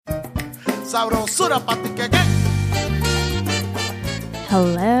Sabrosura pa' ti que qué.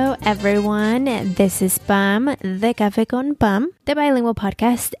 Hello, everyone. This is Pam, the Café con Pam, the bilingual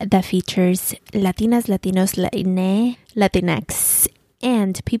podcast that features Latinas, Latinos, Latine, Latinx,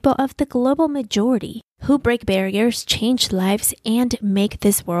 and people of the global majority who break barriers, change lives, and make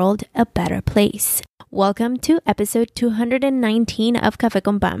this world a better place. Welcome to episode 219 of Café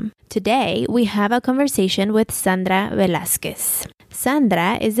con Pam. Today, we have a conversation with Sandra Velasquez.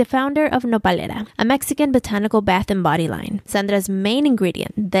 Sandra is the founder of Nopalera, a Mexican botanical bath and body line. Sandra's main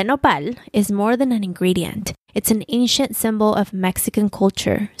ingredient, the nopal, is more than an ingredient. It's an ancient symbol of Mexican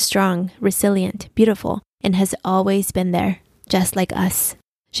culture, strong, resilient, beautiful, and has always been there, just like us.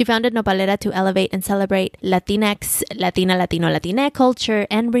 She founded Nopalera to elevate and celebrate Latinx, Latina, Latino, Latina culture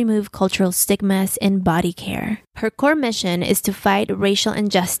and remove cultural stigmas in body care. Her core mission is to fight racial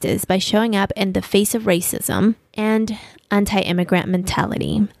injustice by showing up in the face of racism and anti-immigrant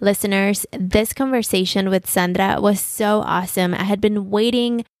mentality. Listeners, this conversation with Sandra was so awesome. I had been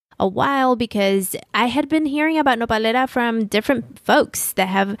waiting a while because I had been hearing about Nopalera from different folks that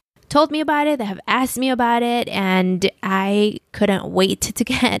have told me about it, that have asked me about it, and I couldn't wait to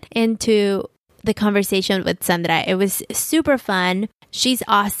get into the conversation with Sandra. It was super fun. She's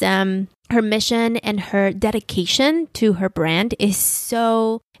awesome. Her mission and her dedication to her brand is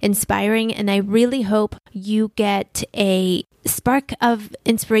so inspiring, and I really hope you get a spark of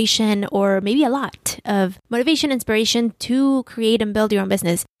inspiration or maybe a lot of motivation, inspiration to create and build your own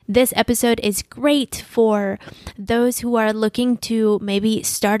business. This episode is great for those who are looking to maybe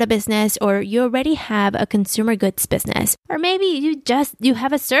start a business, or you already have a consumer goods business, or maybe you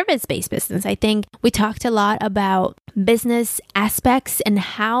have a service-based business. I think we talked a lot about business aspects and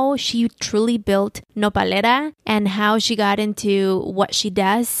how she truly built Nopalera and how she got into what she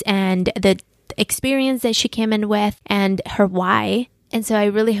does and the experience that she came in with and her why. And so I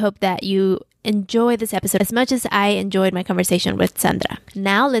really hope that you enjoy this episode as much as I enjoyed my conversation with Sandra.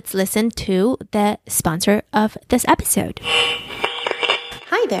 Now let's listen to the sponsor of this episode.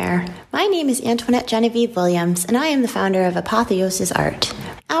 Hi there. My name is Antoinette Genevieve Williams, and I am the founder of Apotheosis Art.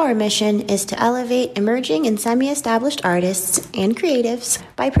 Our mission is to elevate emerging and semi-established artists and creatives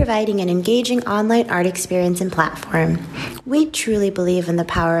by providing an engaging online art experience and platform. We truly believe in the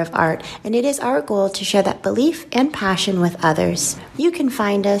power of art, and it is our goal to share that belief and passion with others. You can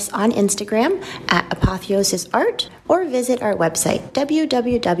find us on Instagram at Apotheosis Art or visit our website,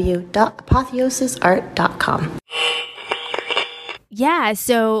 www.apotheosisart.com. Yeah,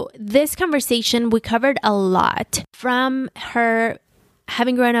 so this conversation, we covered a lot from her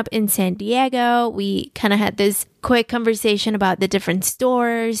having grown up in San Diego. We kind of had this quick conversation about the different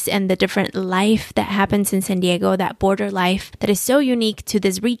stores and the different life that happens in San Diego, that border life that is so unique to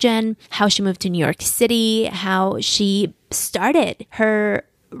this region, how she moved to New York City, how she started her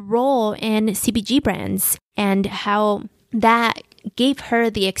role in CPG brands, and how that gave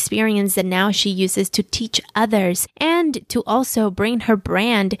her the experience that now she uses to teach others and to also bring her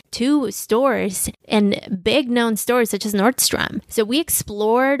brand to stores and big known stores such as Nordstrom. So we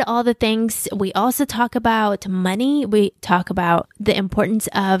explored all the things. We also talk about money. We talk about the importance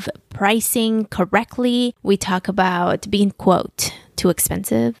of pricing correctly. We talk about being, quote, too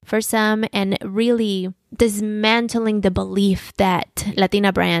expensive for some, and really dismantling the belief that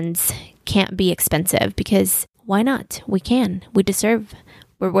Latina brands can't be expensive, because why not? We can. We deserve.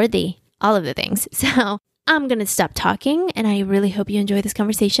 We're worthy. All of the things. So I'm going to stop talking, and I really hope you enjoy this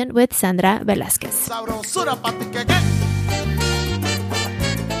conversation with Sandra Velasquez.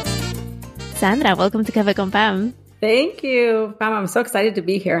 Sandra, welcome to Café con Pam. Thank you, Pam. I'm so excited to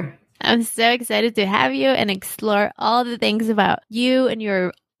be here. I'm so excited to have you and explore all the things about you and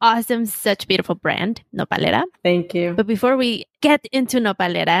your awesome, such beautiful brand, Nopalera. Thank you. But before we get into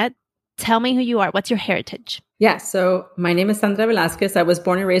Nopalera, tell me who you are. What's your heritage? Yeah, so my name is Sandra Velasquez. I was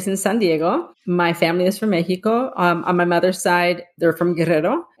born and raised in San Diego. My family is from Mexico. On my mother's side, they're from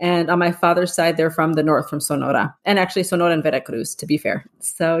Guerrero. And on my father's side, they're from the north, from Sonora. And actually Sonora and Veracruz, to be fair.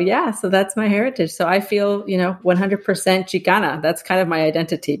 So yeah, so that's my heritage. So I feel, 100% Chicana. That's kind of my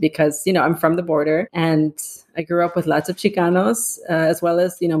identity because, I'm from the border and I grew up with lots of Chicanos as well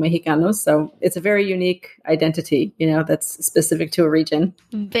as, Mexicanos. So it's a very unique identity, that's specific to a region.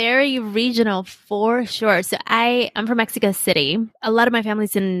 Very regional for sure. So I'm from Mexico City. A lot of my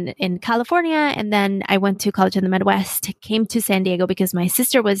family's in California. And then I went to college in the Midwest, came to San Diego because my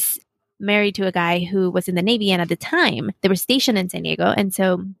sister was married to a guy who was in the Navy. And at the time they were stationed in San Diego. And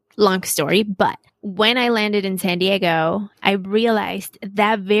so long story, but when I landed in San Diego, I realized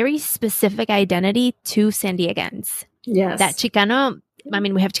that very specific identity to San Diegans. Yes. That Chicano I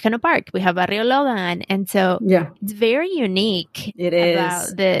mean, we have Chicano Park, we have Barrio Logan. And so it's very unique about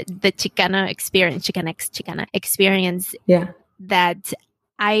the Chicana experience, Chicana experience that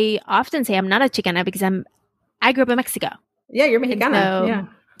I often say I'm not a Chicana because I grew up in Mexico. Yeah, you're Mexicana. So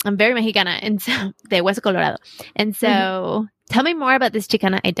I'm very Mexicana. And so, de Hueso Colorado. And so tell me more about this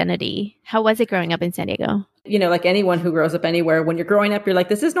Chicana identity. How was it growing up in San Diego? You know, like anyone who grows up anywhere, when you're growing up, you're like,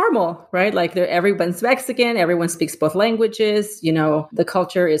 this is normal, right? Like everyone's Mexican, everyone speaks both languages, you know, the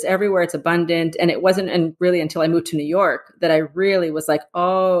culture is everywhere, it's abundant. And it wasn't really until I moved to New York that I really was like,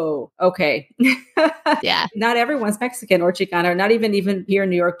 oh, okay. Yeah. Not everyone's Mexican or Chicana, not even here in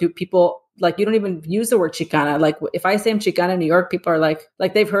New York do people, like, you don't even use the word Chicana. Like if I say I'm Chicana in New York, people are like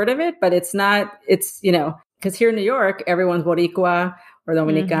they've heard of it, but it's not, it's, you know, because here in New York, everyone's Boricua or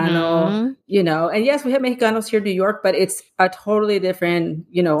Dominicano, you know, and yes, we have Mexicanos here in New York, but it's a totally different,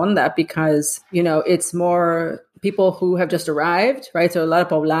 you know, on that because, you know, it's more people who have just arrived, right? So a lot of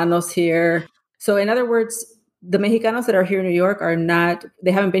Poblanos here. So in other words, the Mexicanos that are here in New York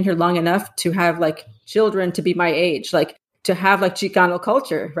they haven't been here long enough to have like children to be my age, like to have like Chicano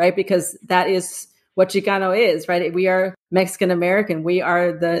culture, right? Because that is what Chicano is, right? We are Mexican American. We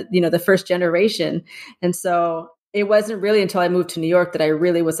are the first generation. And so it wasn't really until I moved to New York that I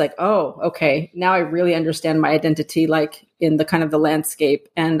really was like, oh, okay, now I really understand my identity, like in the kind of the landscape.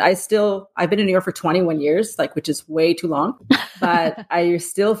 And I've been in New York for 21 years, like, which is way too long, but I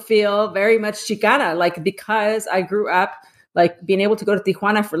still feel very much Chicana, like, because I grew up like being able to go to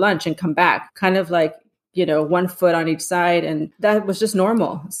Tijuana for lunch and come back, kind of like, you know, one foot on each side. And that was just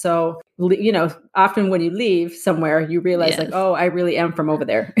normal. So, you know, often when you leave somewhere, you realize like, oh, I really am from over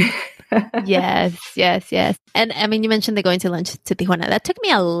there. Yes. And I mean, you mentioned the going to lunch to Tijuana. That took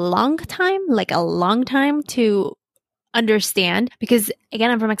me a long time to understand because,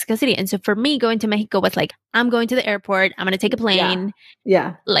 again, I'm from Mexico City. And so for me, going to Mexico was like, I'm going to the airport. I'm going to take a plane.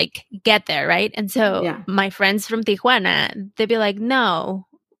 Yeah. Like, get there, right? And so my friends from Tijuana, they'd be like, no,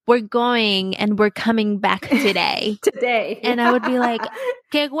 we're going and we're coming back today. And I would be like,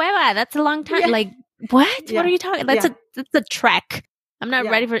 que hueva, that's a long time. Like, what? What are you talking? That's a trek. I'm not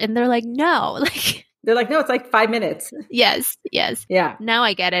ready for it. And they're like, no. Like, they're like, no, it's like 5 minutes. Yes. Yeah. Now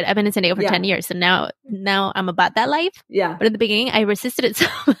I get it. I've been in San Diego for 10 years. So now I'm about that life. Yeah. But in the beginning, I resisted it so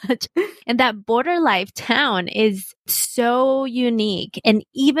much. And that border life town is so unique. And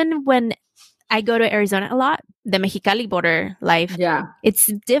even when I go to Arizona a lot, the Mexicali border life,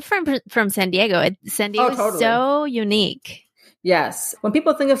 it's different from San Diego. San Diego is so unique. Yes. When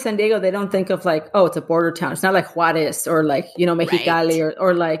people think of San Diego, they don't think of like, oh, it's a border town. It's not like Juarez or like, you know, Mexicali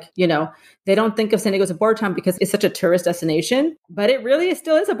or like, you know, they don't think of San Diego as a border town because it's such a tourist destination, but it really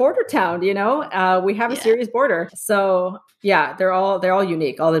still is a border town. You know, we have a serious border. So yeah, they're all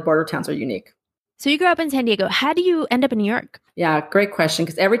unique. All the border towns are unique. So you grew up in San Diego. How do you end up in New York? Yeah, great question.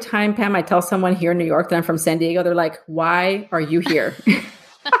 Because every time, Pam, I tell someone here in New York that I'm from San Diego, they're like, why are you here?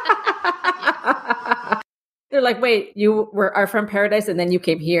 They're like, wait, you are from Paradise and then you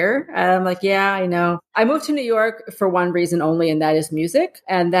came here? And I'm like, yeah, I know. I moved to New York for one reason only, and that is music.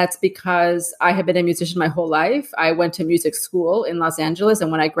 And that's because I have been a musician my whole life. I went to music school in Los Angeles.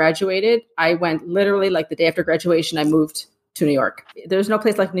 And when I graduated, I went literally like the day after graduation, I moved to New York. There's no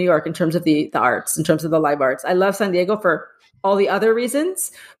place like New York in terms of the arts, in terms of the live arts. I love San Diego for all the other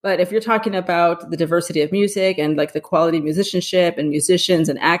reasons. But if you're talking about the diversity of music and like the quality of musicianship and musicians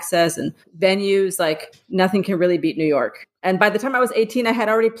and access and venues, like nothing can really beat New York. And by the time I was 18, I had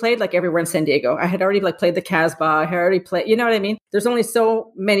already played like everywhere in San Diego. I had already like played the Casbah. I had already played, you know what I mean? There's only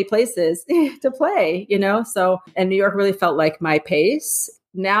so many places to play, you know? So, and New York really felt like my pace.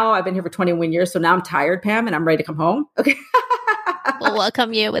 Now I've been here for 21 years. So now I'm tired, Pam, and I'm ready to come home. Okay. We'll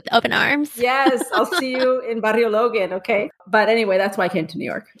welcome you with open arms. Yes, I'll see you in Barrio Logan. Okay. But anyway, that's why I came to New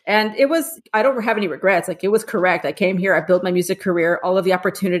York. And I don't have any regrets. Like it was correct. I came here. I built my music career. All of the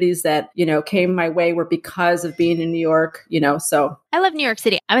opportunities that, you know, came my way were because of being in New York, you know, so. I love New York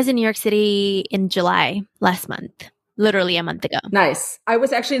City. I was in New York City in July last month. Literally a month ago. Nice. I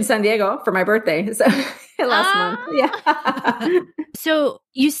was actually in San Diego for my birthday last month. Yeah. So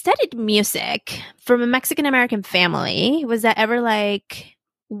you studied music from a Mexican-American family. Was that ever like,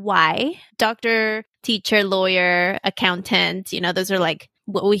 why? Doctor, teacher, lawyer, accountant, you know, those are like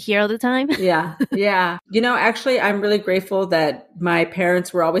what we hear all the time. Yeah. You know, actually, I'm really grateful that my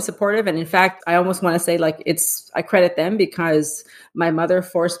parents were always supportive. And in fact, I almost want to say like I credit them because my mother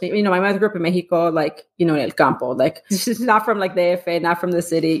forced me, you know, my mother grew up in Mexico, like, you know, in El Campo, like she's not from like the AFA, not from the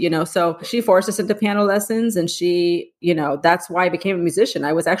city, you know, so she forced us into piano lessons and she, you know, that's why I became a musician.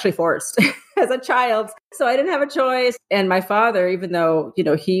 I was actually forced. as a child. So I didn't have a choice. And my father, even though,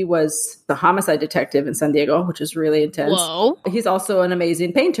 he was the homicide detective in San Diego, which is really intense. Whoa. He's also an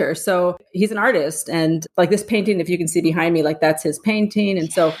amazing painter. So he's an artist. And like this painting, if you can see behind me, like that's his painting.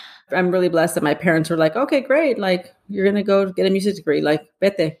 And so I'm really blessed that my parents were like, okay, great. Like you're going to go get a music degree. Like,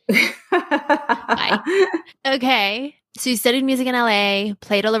 vete. Bye. Okay. So you studied music in LA,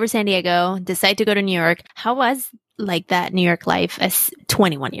 played all over San Diego, decided to go to New York. How was like that New York life as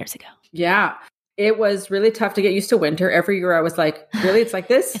 21 years ago? Yeah. It was really tough to get used to winter. Every year I was like, really? It's like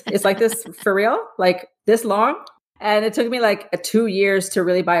this? It's like this for real? Like this long? And it took me like 2 years to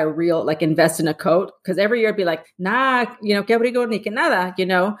really buy a real, like invest in a coat. Because every year I'd be like, nah, que abrigo ni que nada,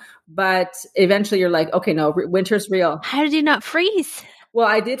 But eventually you're like, okay, no, winter's real. How did you not freeze? Well,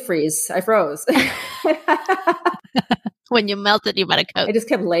 I did freeze. I froze. When you melted, you bought a coat. I just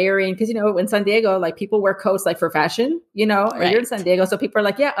kept layering because, in San Diego, like people wear coats like for fashion, and you're in San Diego. So people are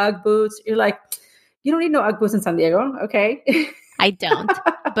like, yeah, Ugg boots. You're like, you don't need no Ugg boots in San Diego. Okay. I don't,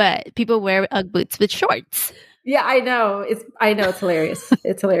 but people wear Ugg boots with shorts. Yeah, I know. It's hilarious.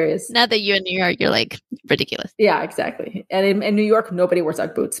 It's hilarious. Now that you're in New York, you're like ridiculous. Yeah, exactly. And in New York, nobody wears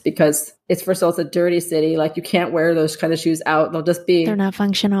Ugg boots because it's a dirty city. Like you can't wear those kind of shoes out. They're not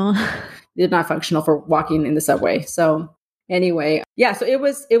functional. They're not functional for walking in the subway. So anyway, yeah, so it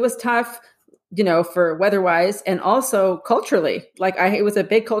was tough, for weather-wise and also culturally. Like it was a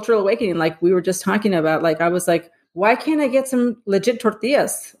big cultural awakening. Like we were just talking about, like I was like, why can't I get some legit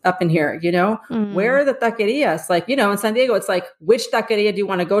tortillas up in here? Where are the taquerias? Like, in San Diego, it's like, which taqueria do you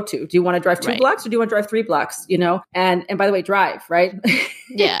want to go to? Do you want to drive 2 blocks or do you want to drive 3 blocks? And by the way, drive, right?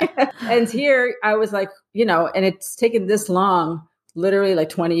 Yeah. And here I was like, and it's taken this long, literally like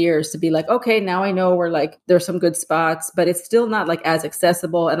 20 years to be like, okay, now I know where like there's some good spots, but it's still not like as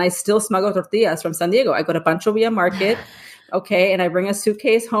accessible. And I still smuggle tortillas from San Diego. I go to Pancho Villa Market. Okay. And I bring a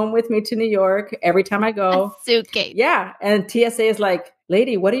suitcase home with me to New York every time I go. A suitcase. Yeah. And TSA is like,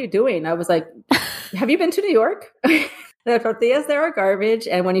 lady, what are you doing? I was like, have you been to New York? The tortillas there are garbage.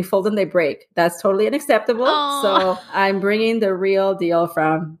 And when you fold them, they break. That's totally unacceptable. Aww. So I'm bringing the real deal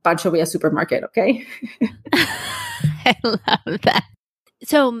from Pancho Villa Supermarket. Okay. I love that.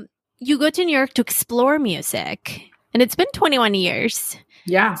 So you go to New York to explore music, and it's been 21 years.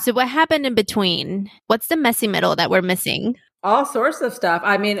 Yeah. So what happened in between? What's the messy middle that we're missing? All sorts of stuff.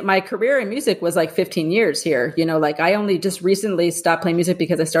 I mean, my career in music was like 15 years here. Like I only just recently stopped playing music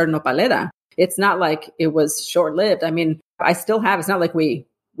because I started Nopalera. It's not like it was short-lived. I mean, I still have. It's not like we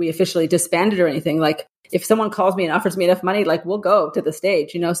officially disbanded or anything. Like if someone calls me and offers me enough money, like we'll go to the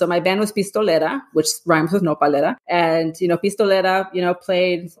stage, So my band was Pistolera, which rhymes with Nopalera. And, Pistolera,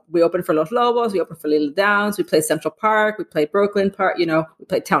 played, we opened for Los Lobos, we opened for Little Downs, we played Central Park, we played Brooklyn Park, we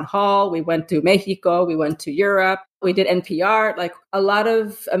played Town Hall, we went to Mexico, we went to Europe, we did NPR, like a lot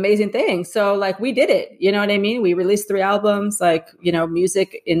of amazing things. So like we did it, you know what I mean? We released 3 albums, like,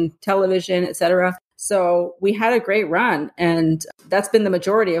 music in television, etc. So we had a great run, and that's been the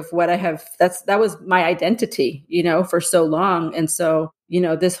majority of what I have. That was my identity, for so long. And so,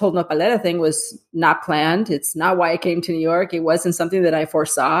 this whole Nopalera thing was not planned. It's not why I came to New York. It wasn't something that I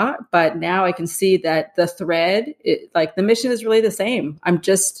foresaw, but now I can see that the thread, like the mission is really the same. I'm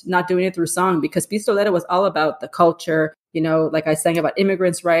just not doing it through song, because Pistolera was all about the culture, like I sang about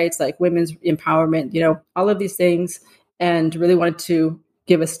immigrants' rights, like women's empowerment, all of these things, and really wanted to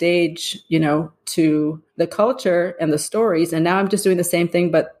give a stage, to the culture and the stories. And now I'm just doing the same thing,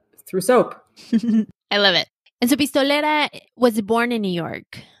 but through soap. I love it. And so Pistolera was born in New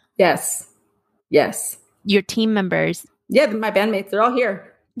York. Yes. Yes. Your team members. Yeah, my bandmates, they're all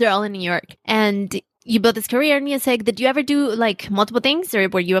here. They're all in New York. And you built this career in music. Did you ever do like multiple things, or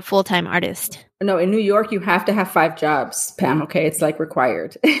were you a full-time artist? No, in New York, you have to have 5 jobs, Pam. Okay. It's like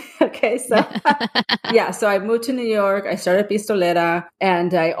required. Okay. So yeah. So I moved to New York. I started Pistolera,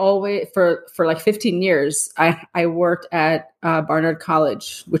 and I always, for like 15 years, I worked at Barnard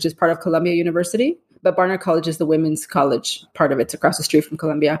College, which is part of Columbia University. But Barnard College is the women's college part of it. It's across the street from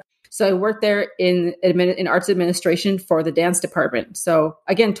Columbia. So I worked there in arts administration for the dance department. So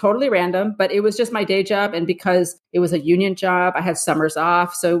again, totally random, but it was just my day job. And because it was a union job, I had summers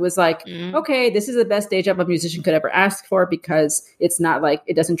off. So it was like, okay, this is the best day job a musician could ever ask for, because it's not like,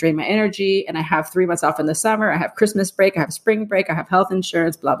 it doesn't drain my energy. And I have 3 months off in the summer. I have Christmas break. I have spring break. I have health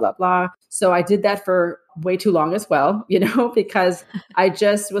insurance, blah, blah, blah. So I did that for way too long as well, because I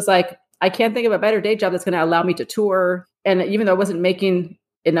just was like, I can't think of a better day job that's going to allow me to tour. And even though I wasn't making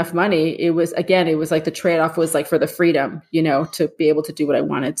enough money, it was like the trade-off was like for the freedom, to be able to do what I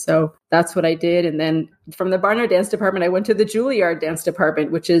wanted. So that's what I did. And then from the Barnard dance department, I went to the Juilliard dance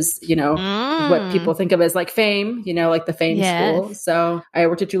department, which is, what people think of as like fame, like the fame school. So I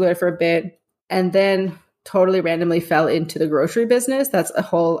worked at Juilliard for a bit. and then totally randomly fell into the grocery business. That's a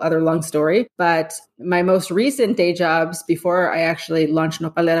whole other long story. But my most recent day jobs before I actually launched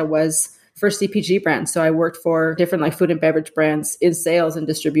Nopalera was for CPG brands. So I worked for different like food and beverage brands in sales and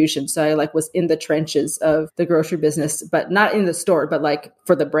distribution. So I like was in the trenches of the grocery business, but not in the store, but like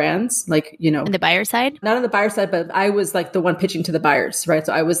for the brands, like, you know, On the buyer side? not on the buyer side, but I was like the one pitching to the buyers, right?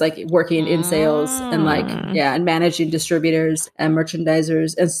 So I was like working in sales and like, yeah, and managing distributors and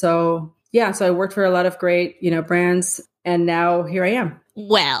merchandisers. And so, yeah, so I worked for a lot of great, you know, brands. And now here I am.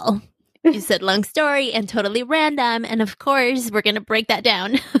 Well, you said long story and totally random. And of course, we're going to break that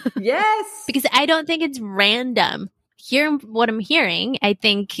down. Yes. Because I don't think it's random. Hearing what I'm hearing, I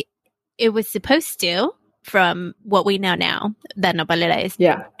think it was supposed to, from what we know now, that Nopalera is.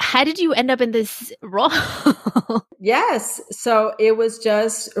 Yeah. How did you end up in this role? Yes. So it was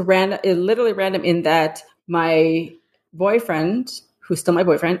just random, literally random in that my boyfriend, who's still my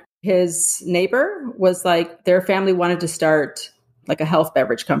boyfriend, his neighbor was like, their family wanted to start like a health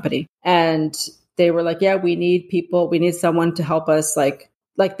beverage company. And they were like, yeah, we need people. We need someone to help us. Like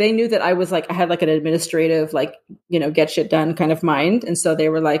they knew that I was like, I had like an administrative, like, you know, get shit done kind of mind. And so they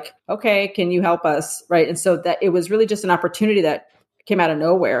were like, okay, can you help us? Right. And so that it was really just an opportunity that came out of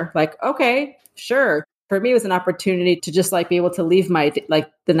nowhere. Like, okay, sure. For me, it was an opportunity to just like be able to leave my,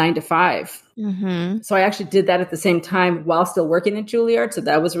 like the 9 to 5. Mm-hmm. So I actually did that at the same time while still working at Juilliard. So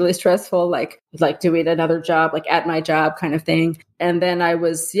that was really stressful, like doing another job, like at my job kind of thing. And then I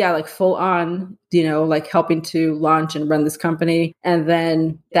was, yeah, like full on, you know, like helping to launch and run this company. And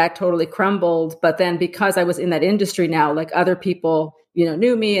then that totally crumbled. But then because I was in that industry now, like other people, you know,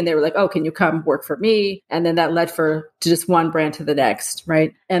 knew me and they were like, oh, can you come work for me? And then that led to just one brand to the next.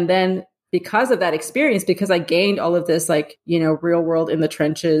 Right. And then because of that experience, because I gained all of this, like, you know, real world in the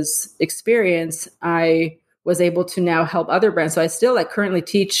trenches experience, I was able to now help other brands. So I still like currently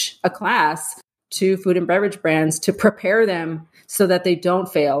teach a class to food and beverage brands to prepare them so that they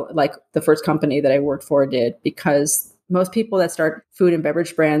don't fail like the first company that I worked for did. Because most people that start food and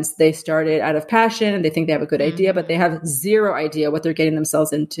beverage brands, they started out of passion and they think they have a good idea, but they have zero idea what they're getting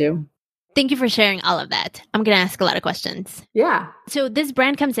themselves into. Thank you for sharing all of that. I'm going to ask a lot of questions. Yeah. So this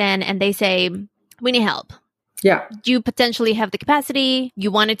brand comes in and they say, we need help. Yeah. You potentially have the capacity. You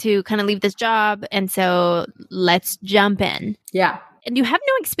wanted to kind of leave this job. And so let's jump in. Yeah. And you have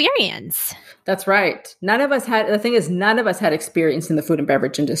no experience. That's right. The thing is, none of us had experience in the food and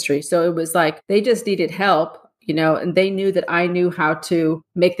beverage industry. So it was like, they just needed help. You know, and they knew that I knew how to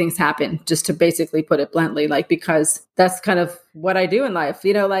make things happen, just to basically put it bluntly, like, because that's kind of what I do in life.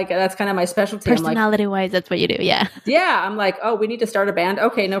 You know, like that's kind of my specialty. Personality wise, that's what you do. Yeah. Yeah. I'm like, oh, we need to start a band.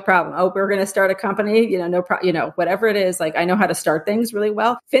 Okay, no problem. Oh, we're going to start a company. You know, no problem. You know, whatever it is, like I know how to start things really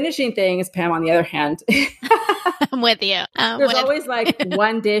well. Finishing things, Pam, on the other hand, I'm with you. There's always like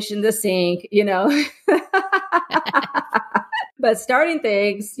one dish in the sink, you know. But starting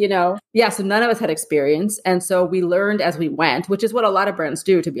things, you know, yeah, so none of us had experience. And so we learned as we went, which is what a lot of brands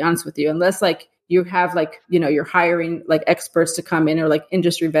do, to be honest with you, unless like you have like, you know, you're hiring like experts to come in or like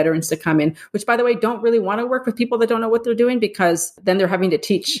industry veterans to come in, which by the way, don't really want to work with people that don't know what they're doing because then they're having to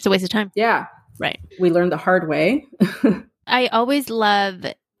teach. It's a waste of time. Yeah. Right. We learned the hard way. I always love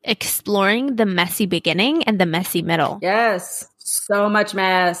exploring the messy beginning and the messy middle. Yes. So much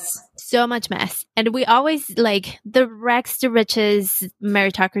mess. So much mess. And we always like the rags to riches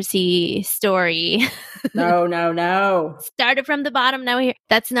meritocracy story. No. Started from the bottom. Now we're here.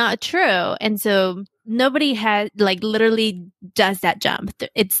 That's not true. And so nobody has like literally does that jump.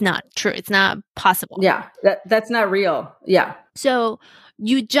 It's not true. It's not possible. Yeah. That's not real. Yeah. So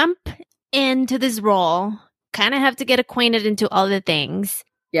you jump into this role, kind of have to get acquainted into all the things.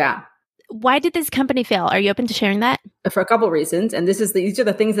 Yeah. Why did this company fail? Are you open to sharing that? For a couple of reasons. And these are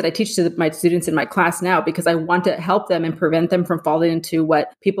the things that I teach to my students in my class now, because I want to help them and prevent them from falling into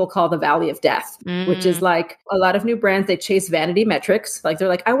what people call the valley of death, which is like a lot of new brands, they chase vanity metrics. Like they're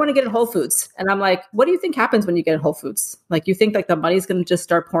like, I want to get in Whole Foods. And I'm like, what do you think happens when you get in Whole Foods? Like you think like the money's going to just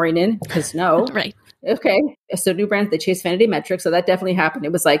start pouring in? Because no. Right. Okay. So new brands, they chase vanity metrics. So that definitely happened.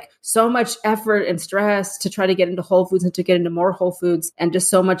 It was like so much effort and stress to try to get into Whole Foods and to get into more Whole Foods, and just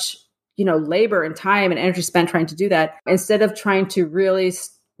so much, you know, labor and time and energy spent trying to do that, instead of trying to really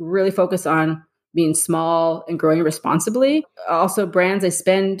focus on being small and growing responsibly. Also, brands, they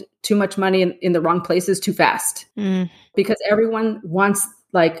spend too much money in the wrong places too fast because everyone wants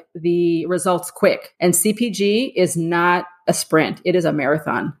like the results quick. And CPG is not a sprint. It is a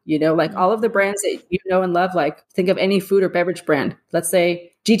marathon. You know, like all of the brands that you know and love, like think of any food or beverage brand. Let's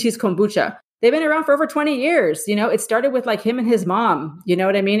say GT's Kombucha. They've been around for over 20 years. You know, it started with like him and his mom. You know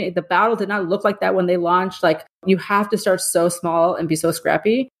what I mean? The battle did not look like that when they launched. Like you have to start so small and be so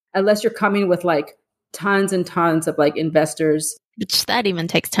scrappy. unless you're coming with like tons and tons of like investors. Which that even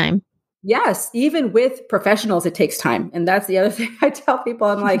takes time. Yes, even with professionals, it takes time. And that's the other thing I tell people.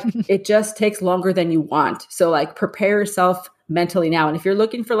 I'm like, it just takes longer than you want. So like prepare yourself mentally now. And if you're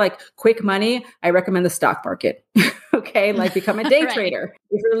looking for like quick money, I recommend the stock market. Okay. Like become a day Right. trader.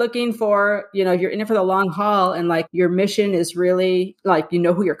 If you're looking for, you're in it for the long haul and like your mission is really like,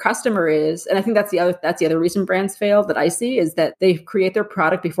 who your customer is. And I think that's the other reason brands fail that I see is that they create their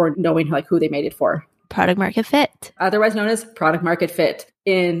product before knowing like who they made it for. Product market fit. Otherwise known as product market fit.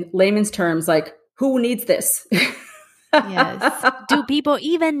 In layman's terms, like who needs this? Yes. Do people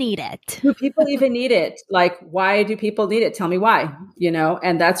even need it? Do people even need it? Like, why do people need it? Tell me why,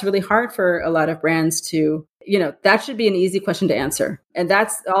 and that's really hard for a lot of brands to, that should be an easy question to answer. And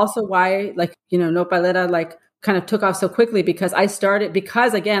that's also why, like, Nopalera, like, kind of took off so quickly because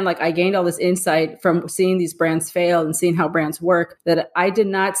again, like I gained all this insight from seeing these brands fail and seeing how brands work that I did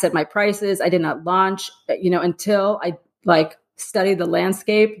not set my prices. I did not launch, until I like studied the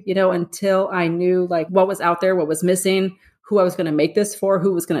landscape, until I knew like what was out there, what was missing, who I was going to make this for,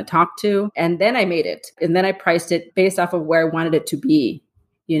 who was going to talk to. And then I made it. And then I priced it based off of where I wanted it to be,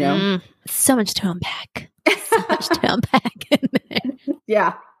 So much to unpack. So much to unpack in there.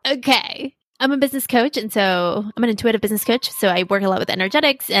 Yeah. Okay. I'm a business coach, and so I'm an intuitive business coach. So I work a lot with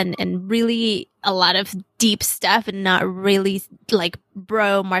energetics and really a lot of deep stuff and not really like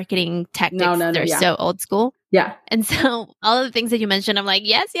bro marketing tactics. No, They're yeah. so old school. Yeah. And so all of the things that you mentioned, I'm like,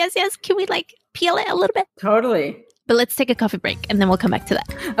 yes. Can we like peel it a little bit? Totally. But let's take a coffee break and then we'll come back to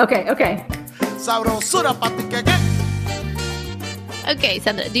that. Okay. Okay,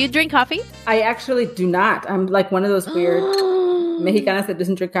 Sandra, do you drink coffee? I actually do not. I'm like one of those weird Mexicanas that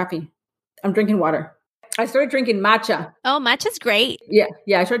doesn't drink coffee. I'm drinking water. I started drinking matcha. Oh, matcha's great. Yeah.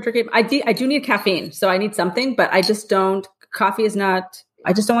 I started drinking. I do need caffeine, so I need something, but I just don't. Coffee is not.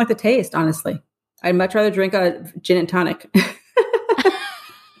 I just don't like the taste, honestly. I'd much rather drink a gin and tonic.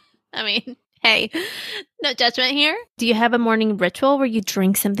 I mean, hey, no judgment here. Do you have a morning ritual where you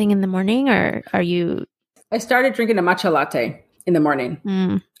drink something in the morning, or are you? I started drinking a matcha latte in the morning.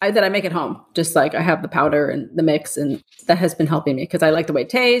 That I make at home. Just like I have the powder and the mix, and that has been helping me because I like the way it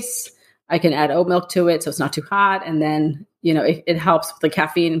tastes. I can add oat milk to it so it's not too hot. And then, it helps with the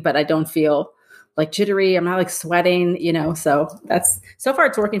caffeine, but I don't feel like jittery. I'm not like sweating, so so far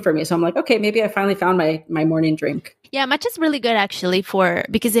it's working for me. So I'm like, okay, maybe I finally found my morning drink. Yeah, matcha's really good actually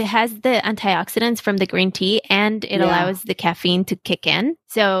because it has the antioxidants from the green tea and it allows the caffeine to kick in.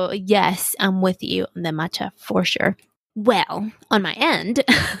 So yes, I'm with you on the matcha for sure. Well, on my end,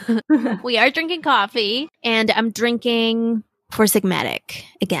 we are drinking coffee and I'm drinking Four Sigmatic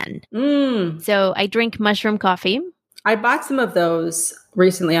again. So I drink mushroom coffee. I bought some of those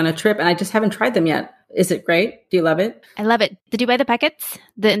recently on a trip and I just haven't tried them yet. Is it great? Do you love it? I love it. Did you buy the packets?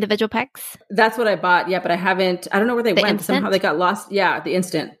 The individual packs? That's what I bought. Yeah, but I don't know where they went. Instant? Somehow they got lost. Yeah, the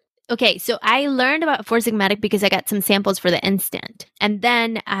instant. Okay, so I learned about Four Sigmatic because I got some samples for the instant. And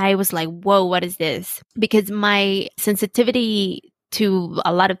then I was like, whoa, what is this? Because my sensitivity to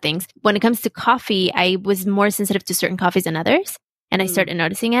a lot of things, when it comes to coffee, I was more sensitive to certain coffees than others. And I started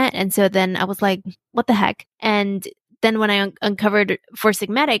noticing it. And so then I was like, what the heck? And then when I uncovered Four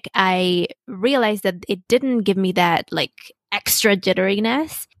Sigmatic, I realized that it didn't give me that like extra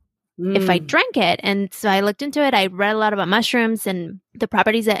jitteriness if I drank it. And so I looked into it. I read a lot about mushrooms and the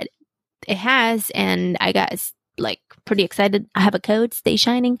properties that it has. And I got like pretty excited. I have a code, Stay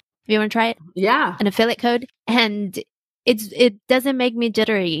Shining. If you want to try it. Yeah. An affiliate code. And it doesn't make me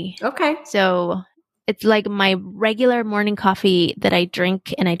jittery. Okay. So it's like my regular morning coffee that I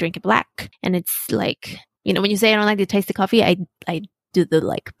drink, and I drink it black. And it's like, when you say I don't like the taste of coffee, I do the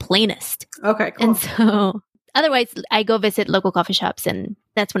like plainest. Okay, cool. And so otherwise I go visit local coffee shops and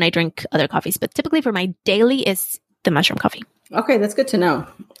that's when I drink other coffees. But typically for my daily is the mushroom coffee. Okay, that's good to know.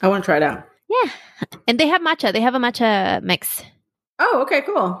 I want to try it out. Yeah. And they have matcha. They have a matcha mix. Oh, okay,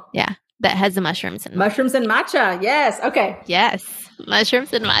 cool. Yeah. That has the mushrooms. Mushrooms and matcha. Yes. Okay. Yes.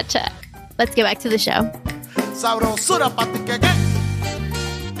 Mushrooms and matcha. Let's get back to the show.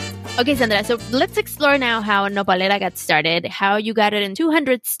 Okay, Sandra. So let's explore now how Nopalera got started, how you got it in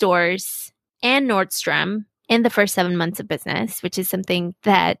 200 stores and Nordstrom in the first 7 months of business, which is something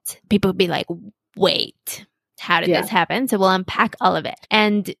that people would be like, wait, how did this happen? So we'll unpack all of it.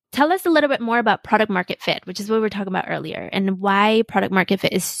 And tell us a little bit more about product market fit, which is what we were talking about earlier, and why product market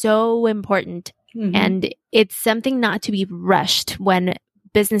fit is so important. And it's something not to be rushed when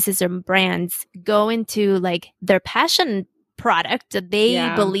businesses or brands go into like their passion product that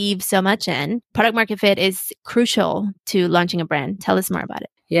they believe so much in. Product market fit is crucial to launching a brand. Tell us more about it.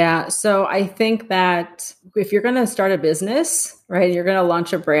 Yeah. So I think that if you're going to start a business, right, you're going to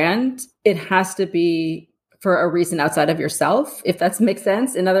launch a brand, it has to be for a reason outside of yourself, if that makes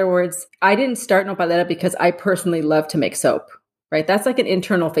sense. In other words, I didn't start Nopalera because I personally love to make soap, right? That's like an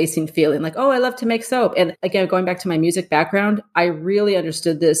internal facing feeling like, oh, I love to make soap. And again, going back to my music background, I really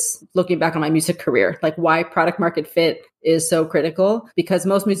understood this looking back on my music career, like why product market fit is so critical, because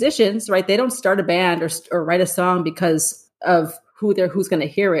most musicians, right, they don't start a band or write a song because of who's going to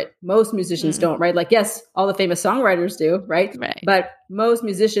hear it. Most musicians don't, right? Like, yes, all the famous songwriters do, right? But most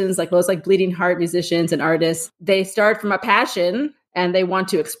musicians, like most like bleeding heart musicians and artists, they start from a passion and they want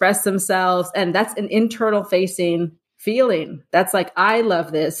to express themselves. And that's an internal facing feeling. That's like, I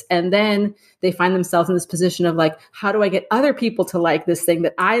love this. And then they find themselves in this position of like, how do I get other people to like this thing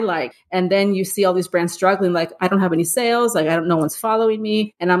that I like? And then you see all these brands struggling, like, I don't have any sales, like, no one's following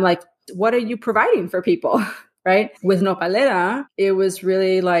me. And I'm like, what are you providing for people? Right? With Nopalera, it was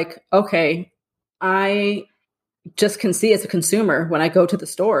really like, okay, I just can see as a consumer when I go to the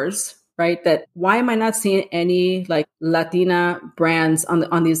stores, right, that why am I not seeing any like Latina brands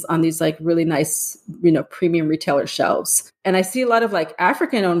on these like really nice, premium retailer shelves? And I see a lot of like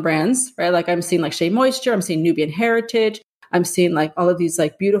African owned brands, right? Like I'm seeing like Shea Moisture, I'm seeing Nubian Heritage. I'm seeing like all of these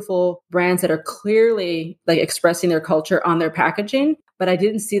like beautiful brands that are clearly like expressing their culture on their packaging. But I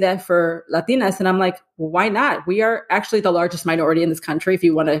didn't see that for Latinas. And I'm like, well, why not? We are actually the largest minority in this country, if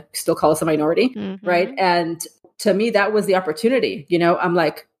you want to still call us a minority, right? And to me, that was the opportunity. I'm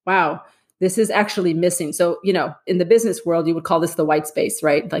like, wow, this is actually missing. So, in the business world, you would call this the white space,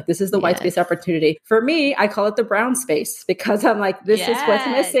 right? Like this is the white space opportunity. For me, I call it the brown space because I'm like, this is what's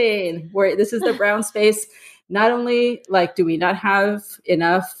missing. Where this is the brown space. Not only like, do we not have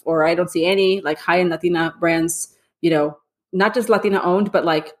enough, or I don't see any like high-end Latina brands, not just Latina owned, but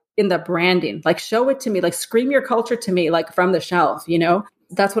like in the branding, like show it to me, like scream your culture to me, like from the shelf,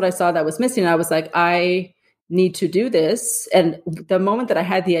 that's what I saw that was missing. I was like, I need to do this. And the moment that I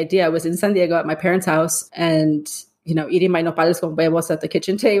had the idea, I was in San Diego at my parents' house and, eating my nopales con huevos at the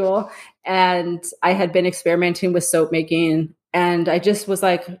kitchen table. And I had been experimenting with soap making. And I just was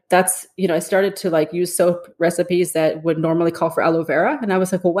like, I started to like use soap recipes that would normally call for aloe vera. And I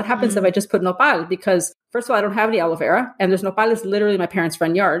was like, well, what happens if I just put nopal? Because first of all, I don't have any aloe vera. And there's nopales literally in my parents'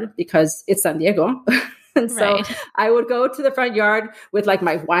 front yard because it's San Diego. And so I would go to the front yard with like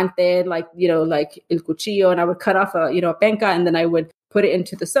my guante, like el cuchillo, and I would cut off a penca, and then I would put it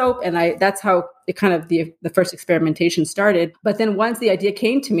into the soap. And that's how it kind of the first experimentation started. But then once the idea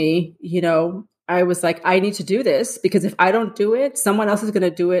came to me, I was like, I need to do this because if I don't do it, someone else is going to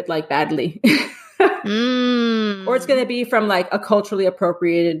do it like badly. Or it's going to be from like a culturally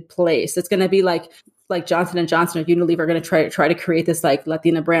appropriated place. It's going to be like Johnson & Johnson or Unilever are going to try to create this like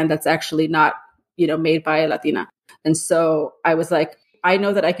Latina brand that's actually not, made by a Latina. And so I was like, I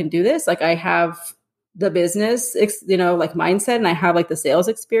know that I can do this. Like I have the business, like mindset, and I have like the sales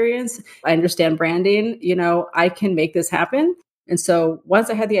experience. I understand branding, I can make this happen. And so once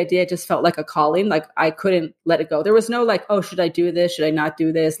I had the idea, it just felt like a calling. Like I couldn't let it go. There was no like, oh, should I do this? Should I not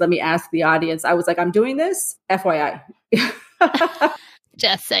do this? Let me ask the audience. I was like, I'm doing this, FYI.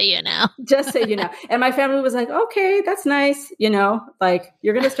 Just so you know. Just so you know. And my family was like, okay, that's nice. Like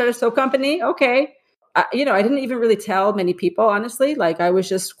you're going to start a soap company. Okay. I didn't even really tell many people, honestly. Like I was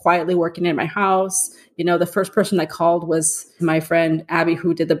just quietly working in my house. The first person I called was my friend Abby,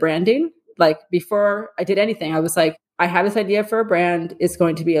 who did the branding. Like before I did anything, I was like, I have this idea for a brand. It's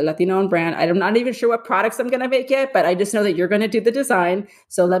going to be a Latino-owned brand. I'm not even sure what products I'm going to make yet, but I just know that you're going to do the design.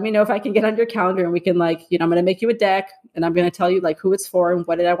 So let me know if I can get on your calendar and we can like, I'm going to make you a deck and I'm going to tell you like who it's for and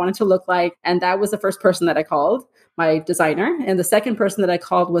what did I want it to look like. And that was the first person that I called, my designer. And the second person that I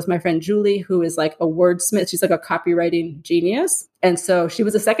called was my friend Julie, who is like a wordsmith. She's like a copywriting genius. And so she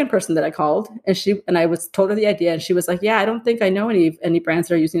was the second person that I called and I was told her the idea. And she was like, yeah, I don't think I know any brands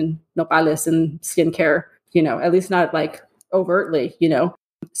that are using nopales in skincare. At least not like overtly,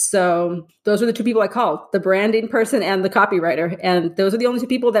 So those were the two people I called, the branding person and the copywriter. And those are the only two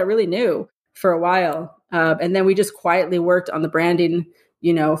people that really knew for a while. And then we just quietly worked on the branding,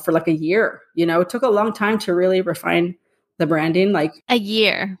 for like a year. It took a long time to really refine the branding. Like a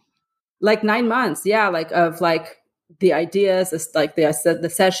year. Like 9 months. Yeah. Like of like the ideas, like the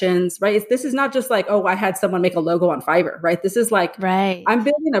sessions, right? This is not just like, oh, I had someone make a logo on Fiverr, right? This is like, I'm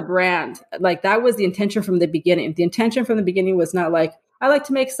building a brand. Like that was the intention from the beginning. The intention from the beginning was not like, I like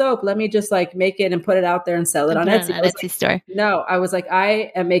to make soap. Let me just like make it and put it out there and sell it on Etsy. Etsy store. No, I was like,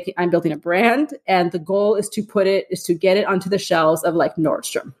 I'm building a brand, and the goal is to get it onto the shelves of like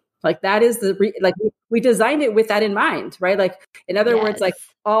Nordstrom. Like that is we designed it with that in mind, right? Like in other words, like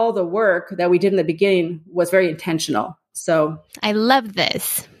all the work that we did in the beginning was very intentional. So I love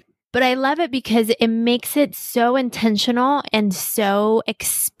this. But I love it because it makes it so intentional and so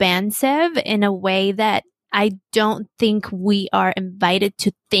expansive in a way that I don't think we are invited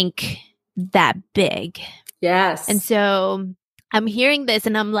to think that big. yes. And so I'm hearing this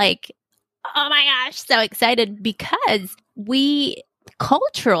and I'm like, oh my gosh, so excited because we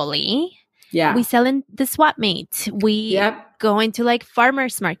culturally, we sell in the swap meet. We go into like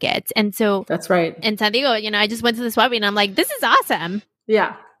farmers markets. And so that's right. In San Diego, I just went to the swap meet and I'm like, this is awesome.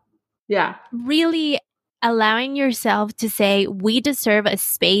 Yeah. Yeah. Really allowing yourself to say, we deserve a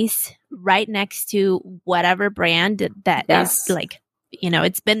space right next to whatever brand that is like,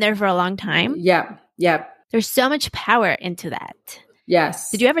 it's been there for a long time. Yeah. Yeah. There's so much power into that.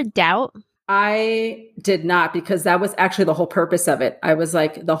 Yes. Did you ever doubt? I did not, because that was actually the whole purpose of it. I was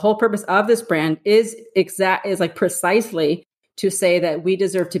like, the whole purpose of this brand is like precisely to say that we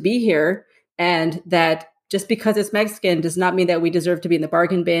deserve to be here, and that just because it's Mexican does not mean that we deserve to be in the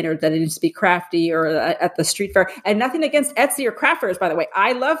bargain bin, or that it needs to be crafty or at the street fair. And nothing against Etsy or craft fairs, by the way.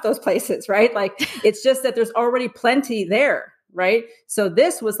 I love those places, right? Like, it's just that there's already plenty there, right? So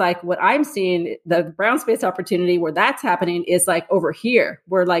this was like what I'm seeing, the brown space opportunity where that's happening is like over here,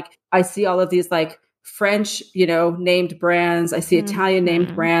 where like I see all of these like French, named brands. I see Italian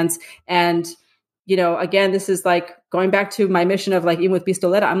named brands. And, again, this is like going back to my mission of like, even with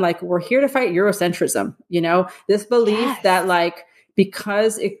Pistoletta, I'm like, we're here to fight Eurocentrism, this belief that like,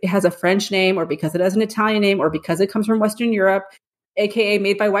 because it has a French name, or because it has an Italian name, or because it comes from Western Europe, AKA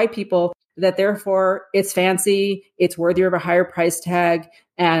made by white people, that therefore it's fancy, it's worthy of a higher price tag,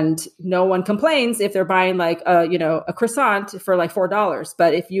 and no one complains if they're buying like a croissant for like $4.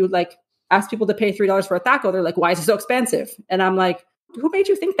 But if you like ask people to pay $3 for a taco, they're like, why is it so expensive? And I'm like, who made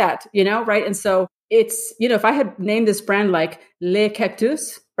you think that? Right? And so it's, if I had named this brand like Le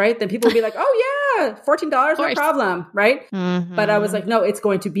Cactus, right, then people would be like, oh yeah, $14, no problem, right? Mm-hmm. But I was like, no, it's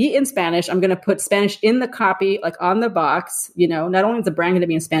going to be in Spanish. I'm going to put Spanish in the copy, like on the box. Not only is the brand going to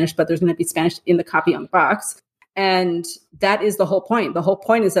be in Spanish, but there's going to be Spanish in the copy on the box. And that is the whole point. The whole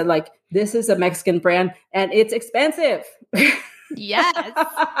point is that like, this is a Mexican brand and it's expensive. Yes.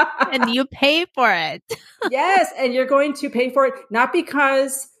 And you pay for it. Yes. And you're going to pay for it, not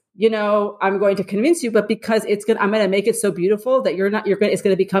because, I'm going to convince you, but because I'm going to make it so beautiful that it's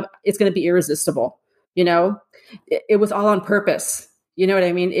going to be irresistible. It was all on purpose. You know what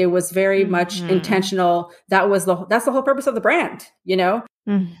I mean? It was very much intentional. That's the whole purpose of the brand,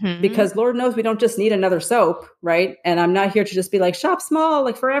 because Lord knows we don't just need another soap. Right. And I'm not here to just be like, shop small,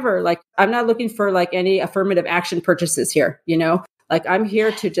 like forever. Like, I'm not looking for like any affirmative action purchases here. Like, I'm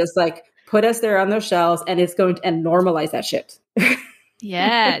here to just like put us there on those shelves, and it's going to normalize that shit.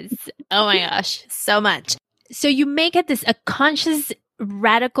 Yes. Oh my gosh. So much. So you make it a conscious,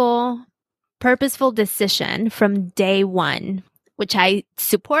 radical, purposeful decision from day one, which I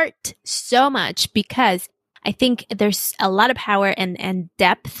support so much, because I think there's a lot of power and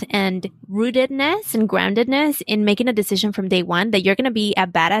depth and rootedness and groundedness in making a decision from day one that you're going to be a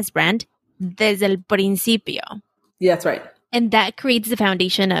badass brand desde el principio. Yeah, that's right. And that creates the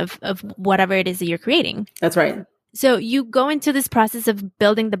foundation of whatever it is that you're creating. That's right. So you go into this process of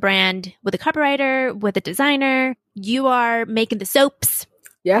building the brand with a copywriter, with a designer. You are making the soaps.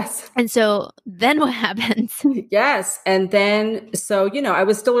 Yes. And so then what happens? Yes. And then, so, I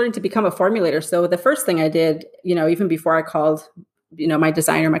was still learning to become a formulator. So the first thing I did, even before I called, my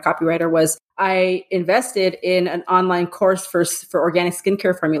designer, my copywriter, was I invested in an online course for organic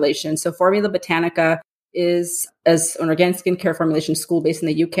skincare formulation. So Formula Botanica is as an organic skincare formulation school based in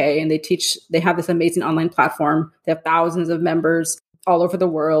the UK. And they have this amazing online platform. They have thousands of members all over the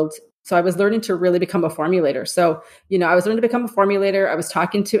world. So I was learning to really become a formulator. So, I was learning to become a formulator. I was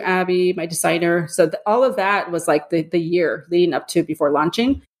talking to Abby, my designer. So all of that was like the year leading up to before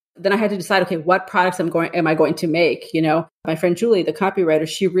launching. Then I had to decide, okay, what products am I going to make? My friend Julie, the copywriter,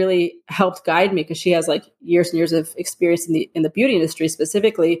 she really helped guide me because she has like years and years of experience in the beauty industry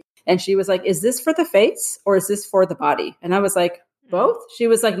specifically. And she was like, is this for the face or is this for the body? And I was like, both? She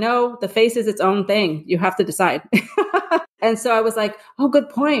was like, no, the face is its own thing. You have to decide. And so I was like, oh, good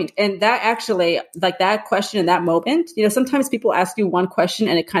point. And that actually, like that question in that moment, sometimes people ask you one question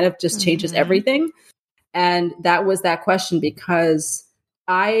and it kind of just changes everything. And that was that question, because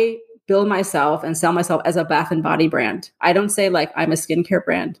I bill myself and sell myself as a bath and body brand. I don't say like I'm a skincare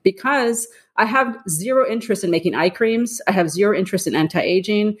brand, because I have zero interest in making eye creams. I have zero interest in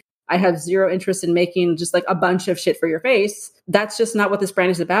anti-aging. I have zero interest in making just like a bunch of shit for your face. That's just not what this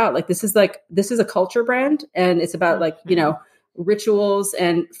brand is about. Like, this is a culture brand, and it's about like, rituals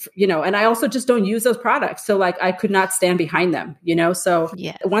and, and I also just don't use those products. So like I could not stand behind them, So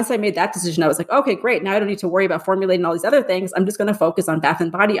once I made that decision, I was like, okay, great. Now I don't need to worry about formulating all these other things. I'm just going to focus on bath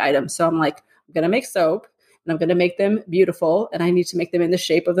and body items. So I'm like, I'm going to make soap and I'm going to make them beautiful. And I need to make them in the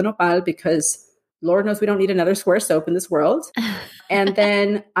shape of the nopal because Lord knows we don't need another square soap in this world. And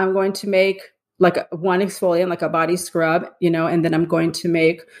then I'm going to make like one exfoliant, like a body scrub, and then I'm going to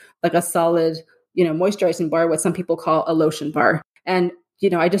make like a solid, moisturizing bar, what some people call a lotion bar. And,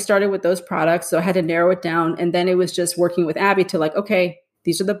 I just started with those products. So I had to narrow it down. And then it was just working with Abby to like, okay,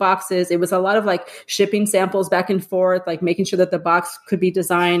 these are the boxes. It was a lot of like shipping samples back and forth, like making sure that the box could be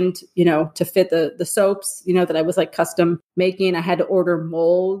designed, to fit the soaps, that I was like custom making. I had to order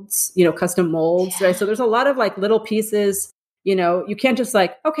molds, custom molds, right? So there's a lot of like little pieces, you can't just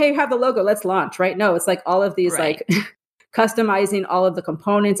like, okay, you have the logo, let's launch, right? No, it's like all of these like customizing all of the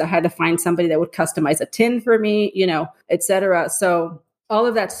components. I had to find somebody that would customize a tin for me, et cetera. So all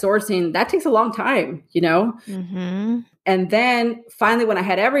of that sourcing, that takes a long time, Mm-hmm. And then finally, when I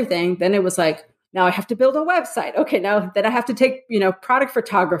had everything, then it was like, now I have to build a website. Okay, now then I have to take, product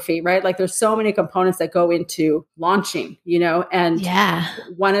photography, right? Like there's so many components that go into launching, and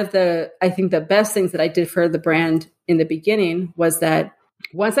one of I think the best things that I did for the brand in the beginning was that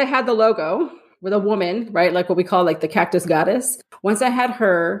once I had the logo with a woman, right? Like what we call like the cactus goddess. Once I had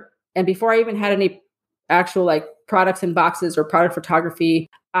her, and before I even had any actual like products in boxes or product photography,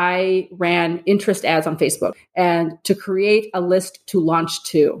 I ran interest ads on Facebook and to create a list to launch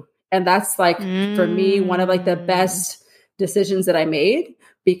to. And that's like, for me, one of like the best decisions that I made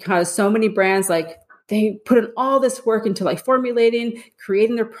because so many brands, like they put in all this work into like formulating,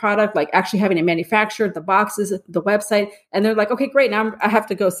 creating their product, like actually having it manufactured, the boxes, the website. And they're like, okay, great. Now I have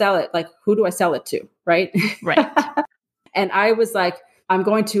to go sell it. Like, who do I sell it to? Right. Right. And I was like, I'm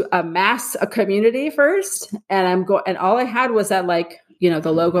going to amass a community first. And and all I had was that like,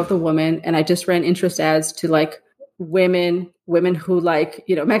 the logo of the woman. And I just ran interest ads to like women who like,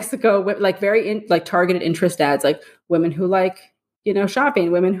 Mexico, like very like targeted interest ads, like women who like,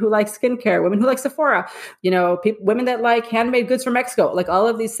 shopping, women who like skincare, women who like Sephora, women that like handmade goods from Mexico, like all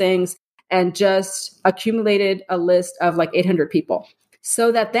of these things, and just accumulated a list of like 800 people.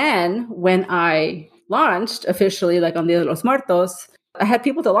 So that then when I launched officially, like on Dia de los Muertos, I had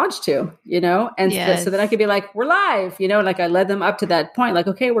people to launch to, and so that I could be like, we're live, like I led them up to that point, like,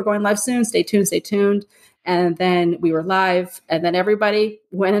 okay, we're going live soon. Stay tuned. And then we were live and then everybody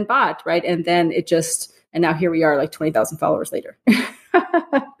went and bought. Right. And then and now here we are like 20,000 followers later.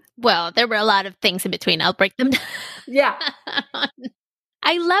 Well, there were a lot of things in between. I'll break them down. Yeah.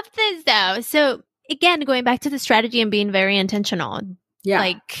 I love this though. So again, going back to the strategy and being very intentional. Yeah.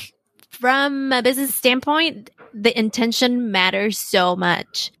 Like from a business standpoint, the intention matters so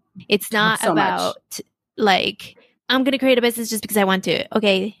much. It's not so about like, I'm going to create a business just because I want to.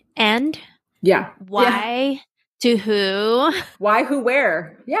 Okay. And why, to who? Why, who,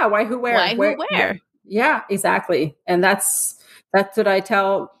 where? Yeah. Why, who, where? Why, who, where? Yeah, exactly. And that's what I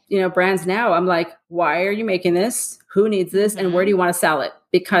tell, brands now. I'm like, why are you making this? Who needs this? And where do you want to sell it?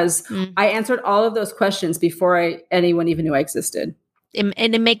 Because I answered all of those questions before anyone even knew I existed. And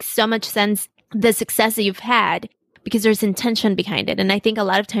it makes so much sense, the success that you've had, because there's intention behind it. And I think a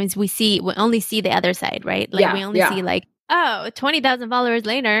lot of times we only see the other side, right? Like we only see like, oh, 20,000 followers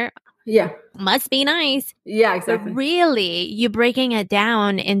later. Yeah. Must be nice. Yeah, exactly. But really, you're breaking it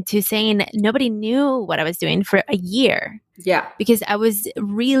down into saying nobody knew what I was doing for a year. Yeah. Because I was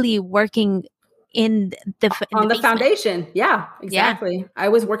really working on the foundation. Yeah, exactly. Yeah. I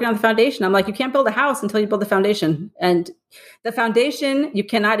was working on the foundation. I'm like, you can't build a house until you build the foundation. And the foundation, you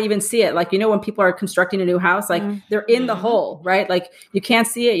cannot even see it. Like, when people are constructing a new house, like they're in the hole, right? Like you can't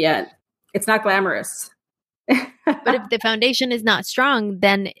see it yet. It's not glamorous. But if the foundation is not strong,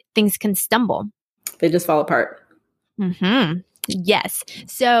 then things can stumble. They just fall apart. Mm-hmm. Yes.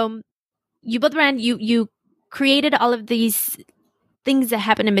 So you built the brand, you created all of these things that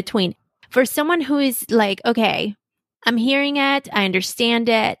happen in between. For someone who is like, okay, I'm hearing it, I understand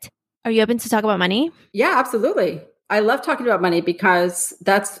it. Are you open to talk about money? Yeah, absolutely. I love talking about money because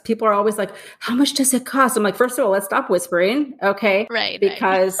people are always like, how much does it cost? I'm like, first of all, let's stop whispering. Okay. Right.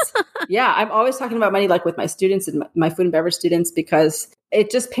 Because I'm always talking about money, like with my students and my food and beverage students, because it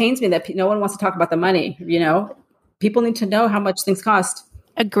just pains me that no one wants to talk about the money. People need to know how much things cost.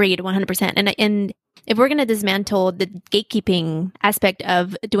 Agreed. 100%. And if we're going to dismantle the gatekeeping aspect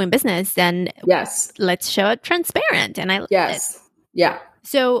of doing business, then let's show it transparent. And I love it. Yeah.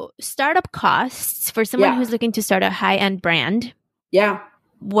 So startup costs for someone who's looking to start a high-end brand. Yeah.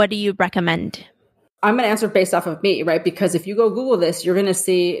 What do you recommend? I'm going to answer based off of me, right? Because if you go Google this, you're going to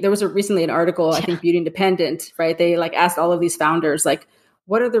see, there was recently an article, I think Beauty Independent, right? They like asked all of these founders, like,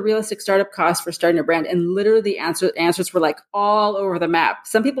 what are the realistic startup costs for starting a brand? And literally the answers were like all over the map.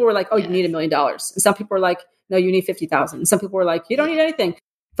 Some people were like, oh, you need $1 million. And some people were like, no, you need 50,000. And some people were like, you don't need anything.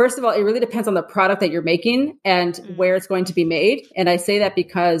 First of all, it really depends on the product that you're making and where it's going to be made. And I say that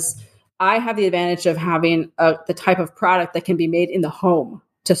because I have the advantage of having the type of product that can be made in the home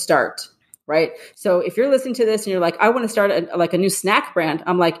to start. Right. So if you're listening to this and you're like, I want to start a new snack brand,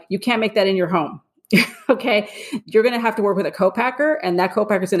 I'm like, you can't make that in your home. Okay. You're going to have to work with a co-packer, and that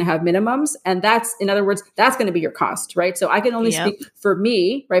co-packer is going to have minimums. And that's, in other words, that's going to be your cost. Right. So I can only speak for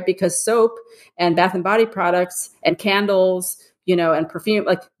me, right? Because soap and bath and body products and candles, and perfume,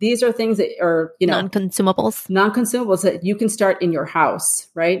 like these are things that are, non-consumables that you can start in your house,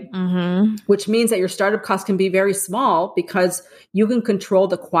 right? Mm-hmm. Which means that your startup cost can be very small because you can control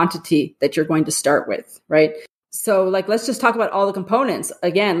the quantity that you're going to start with, right? So like, let's just talk about all the components.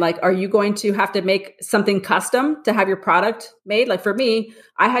 Again, like, are you going to have to make something custom to have your product made? Like for me,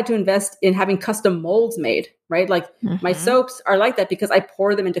 I had to invest in having custom molds made, right? Like my soaps are like that because I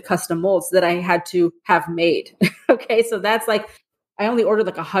pour them into custom molds that I had to have made. Okay. So that's like, I only ordered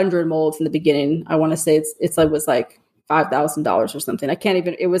like 100 molds in the beginning. I want to say was like $5,000 or something. I can't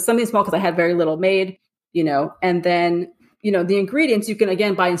even, it was something small because I had very little made, and then the ingredients you can,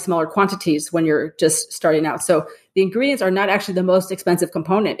 again, buy in smaller quantities when you're just starting out. So the ingredients are not actually the most expensive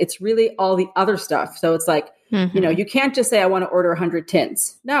component. It's really all the other stuff. So it's like, you can't just say, I want to order 100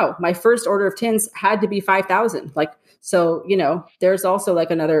 tins. No, my first order of tins had to be 5,000. Like, so, there's also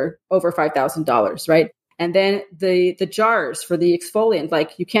like another over $5,000, right? And then the jars for the exfoliant,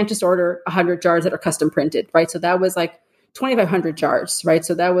 like you can't just order 100 jars that are custom printed, right? So that was like 2,500 jars, right?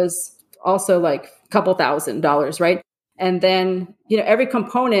 So that was also like a couple $1,000s, right? And then, every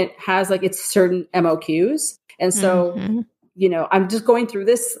component has like its certain MOQs. And so, I'm just going through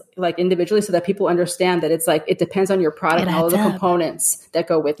this like individually so that people understand that it's like, it depends on your product and all of the components that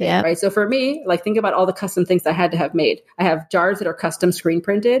go with it. Right. So for me, like, think about all the custom things I had to have made. I have jars that are custom screen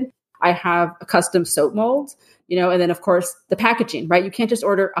printed. I have a custom soap mold, and then of course the packaging, right? You can't just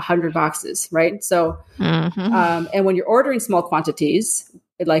order 100 boxes, right? So, and when you're ordering small quantities,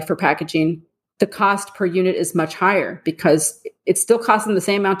 like for packaging, the cost per unit is much higher because it's still costing the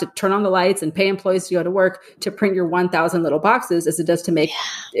same amount to turn on the lights and pay employees to go to work to print your 1,000 little boxes as it does to make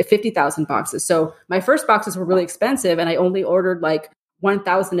 50,000 boxes. So my first boxes were really expensive, and I only ordered like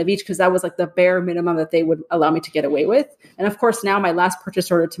 1,000 of each because that was like the bare minimum that they would allow me to get away with. And of course, now my last purchase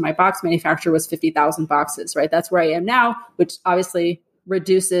order to my box manufacturer was 50,000 boxes, right? That's where I am now, which obviously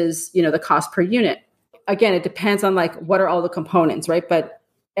reduces, the cost per unit. Again, it depends on like, what are all the components, right? But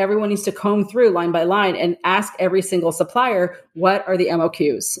everyone needs to comb through line by line and ask every single supplier, what are the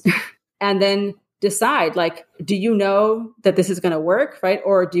MOQs? And then decide, like, do you know that this is going to work, right?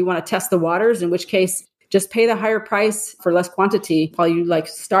 Or do you want to test the waters? In which case, just pay the higher price for less quantity while you like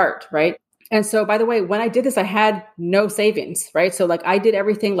start, right? And so, by the way, when I did this, I had no savings, right? So like I did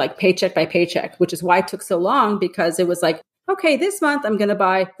everything like paycheck by paycheck, which is why it took so long, because it was like, okay, this month I'm going to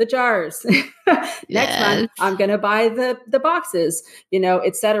buy the jars. Next month I'm going to buy the boxes,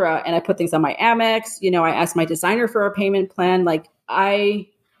 et cetera. And I put things on my Amex. I asked my designer for a payment plan. Like I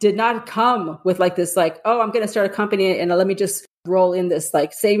did not come with like this, like, oh, I'm going to start a company and let me just roll in this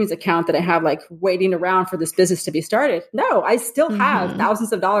like savings account that I have like waiting around for this business to be started. No, I still have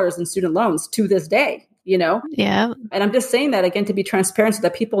thousands of dollars in student loans to this day. Yeah. And I'm just saying that again to be transparent so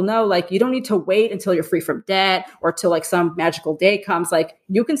that people know, like, you don't need to wait until you're free from debt or till like some magical day comes. Like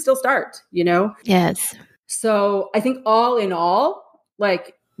you can still start, Yes. So I think all in all,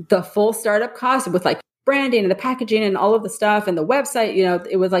 like the full startup cost with like branding and the packaging and all of the stuff and the website,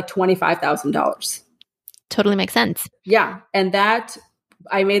 it was like $25,000. Totally makes sense. Yeah. And that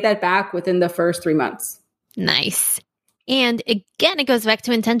I made that back within the first 3 months. Nice. And again, it goes back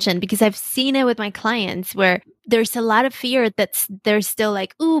to intention, because I've seen it with my clients where there's a lot of fear that they're still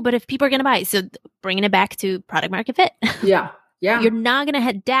like, ooh, but if people are going to buy. So bringing it back to product market fit. Yeah. Yeah. You're not going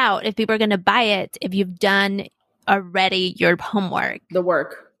to doubt if people are going to buy it if you've done already your homework. The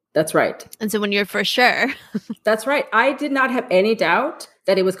work. That's right. And so when you're for sure. That's right. I did not have any doubt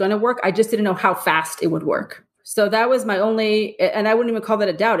that it was going to work. I just didn't know how fast it would work. So that was my only, and I wouldn't even call that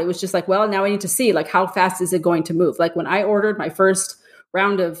a doubt. It was just like, well, now I need to see like, how fast is it going to move? Like when I ordered my first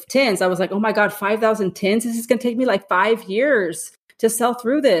round of tins, I was like, oh my God, 5,000 tins. This is going to take me like 5 years to sell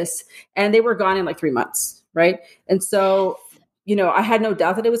through this. And they were gone in like 3 months. Right. And so, I had no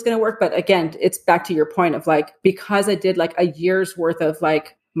doubt that it was going to work. But again, it's back to your point of like, because I did like a year's worth of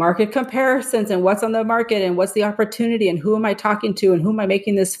like market comparisons and what's on the market and what's the opportunity and who am I talking to and who am I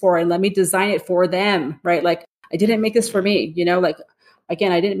making this for? And let me design it for them, right? Like I didn't make this for me, like,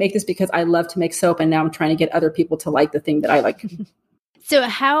 again, I didn't make this because I love to make soap and now I'm trying to get other people to like the thing that I like. So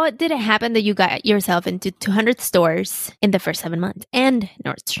how did it happen that you got yourself into 200 stores in the first 7 months and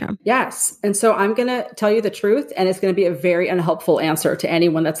Nordstrom? Yes. And so I'm going to tell you the truth, and it's going to be a very unhelpful answer to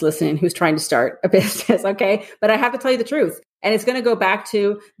anyone that's listening who's trying to start a business. Okay. But I have to tell you the truth. And it's going to go back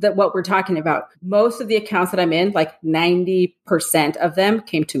to what we're talking about. Most of the accounts that I'm in, like 90% of them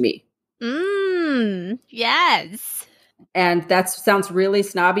came to me. Yes. And that sounds really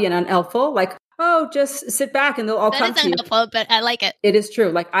snobby and unhelpful. Like, oh, just sit back and they'll all come to you. That is unhelpful, but I like it. It is true.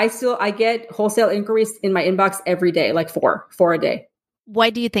 Like I get wholesale inquiries in my inbox every day, like four a day. Why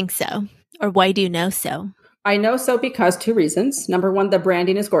do you think so? Or why do you know so? I know so because 2 reasons. Number 1, the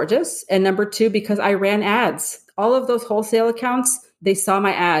branding is gorgeous. And number 2, because I ran ads. All of those wholesale accounts, they saw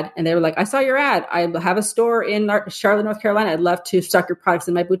my ad and they were like, I saw your ad. I have a store in Charlotte, North Carolina. I'd love to stock your products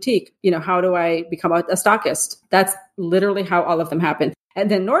in my boutique. How do I become a stockist? That's literally how all of them happened. And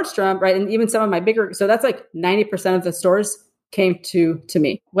then Nordstrom, right? And even some of my bigger, so that's like 90% of the stores came to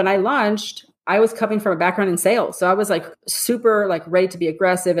me. When I launched, I was coming from a background in sales. So I was like super like ready to be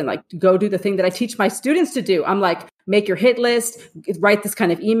aggressive and like go do the thing that I teach my students to do. I'm like, make your hit list, write this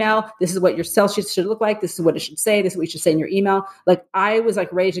kind of email. This is what your sales sheet should look like. This is what it should say. This is what you should say in your email. Like I was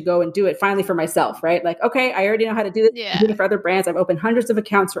like ready to go and do it finally for myself, right? Like, okay, I already know how to do this. Yeah. I'm doing it for other brands. I've opened hundreds of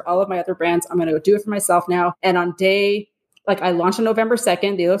accounts for all of my other brands. I'm going to go do it for myself now. And on day, like I launched on November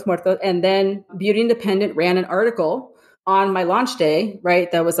 2nd, Dia de los Muertos, and then Beauty Independent ran an article on my launch day,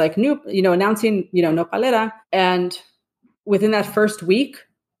 right? That was like new, announcing, Nopalera. And within that first week,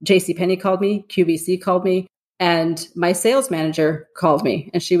 JCPenney called me, QVC called me, and my sales manager called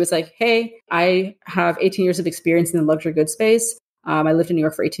me. And she was like, hey, I have 18 years of experience in the luxury goods space. I lived in New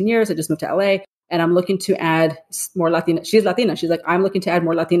York for 18 years. I just moved to LA and I'm looking to add more Latina. She's Latina. She's like, I'm looking to add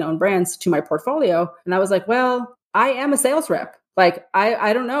more Latina owned brands to my portfolio. And I was like, well, I am a sales rep. Like,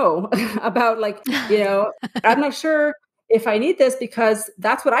 I don't know about like, I'm not sure if I need this because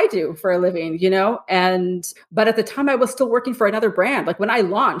that's what I do for a living, but at the time I was still working for another brand. Like when I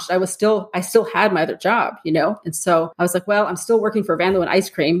launched, I still had my other job, and so I was like, well, I'm still working for Van Leeuwen Ice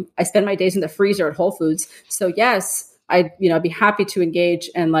Cream. I spend my days in the freezer at Whole Foods. So yes, I'd be happy to engage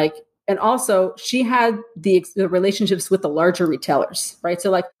and also she had the relationships with the larger retailers, right? So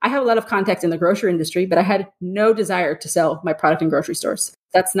like I have a lot of contacts in the grocery industry, but I had no desire to sell my product in grocery stores.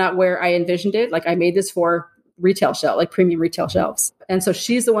 That's not where I envisioned it. Like I made this for retail shelf, like premium retail shelves. And so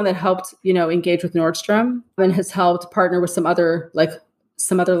she's the one that helped, engage with Nordstrom and has helped partner with some other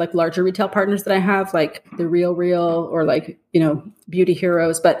larger retail partners that I have, like the Real or like, Beauty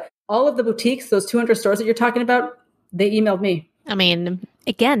Heroes. But all of the boutiques, those 200 stores that you're talking about, they emailed me. I mean,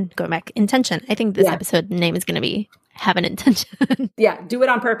 again, going back, intention. I think this episode name is going to be Have an Intention. Yeah, do it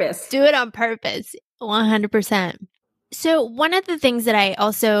on purpose. Do it on purpose, 100%. So one of the things that I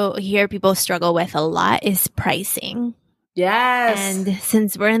also hear people struggle with a lot is pricing. Yes. And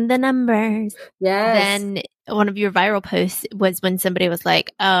since we're in the numbers, then one of your viral posts was when somebody was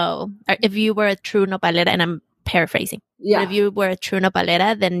like, oh, if you were a true Nopalera, and I'm paraphrasing, but if you were a true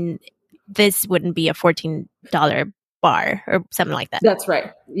Nopalera, then this wouldn't be a $14 bar or something like that. That's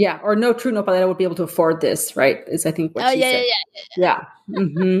right. Yeah. Or no true Nopalera would be able to afford this, right? Is I think what she said. Yeah.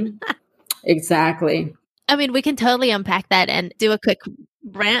 Mm-hmm. Exactly. I mean, we can totally unpack that and do a quick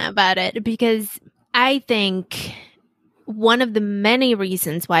rant about it because I think one of the many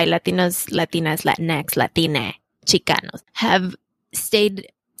reasons why Latinos, Latinas, Latinx, Latine, Chicanos have stayed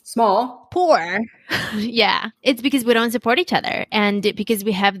small, poor. It's because we don't support each other and because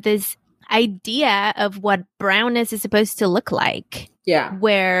we have this idea of what brownness is supposed to look like. Yeah.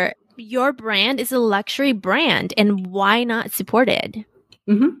 Where your brand is a luxury brand and why not support it?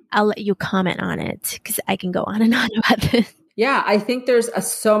 Mm-hmm. I'll let you comment on it because I can go on and on about this. Yeah, I think there's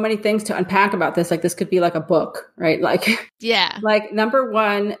so many things to unpack about this. Like this could be like a book, right? Like, like number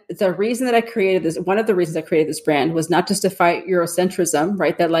one, the reason that I created this, one of the reasons I created this brand was not just to fight Eurocentrism,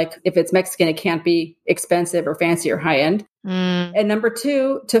 right? That like, if it's Mexican, it can't be expensive or fancy or high end. And number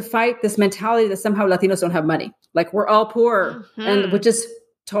two, to fight this mentality that somehow Latinos don't have money. Like we're all poor and which is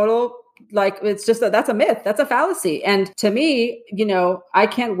total, like, it's just that's a myth. That's a fallacy. And to me, I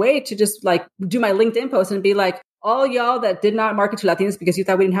can't wait to just like do my LinkedIn post and be like, all y'all that did not market to Latinos because you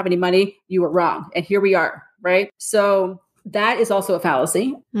thought we didn't have any money, you were wrong. And here we are, right? So that is also a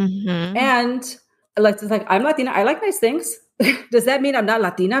fallacy. Mm-hmm. And like, it's like, I'm Latina. I like nice things. Does that mean I'm not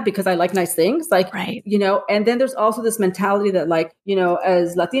Latina because I like nice things? Like, right. And then there's also this mentality that like,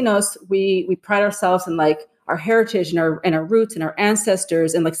 as Latinos, we pride ourselves in like our heritage and our roots and our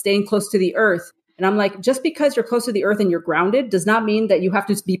ancestors and like staying close to the earth. And I'm like, just because you're close to the earth and you're grounded does not mean that you have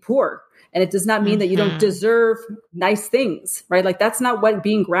to be poor. And it does not mean that you don't deserve nice things, right? Like that's not what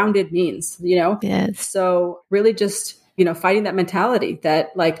being grounded means, Yes. So really just, fighting that mentality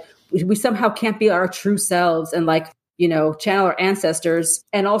that like we somehow can't be our true selves and like, channel our ancestors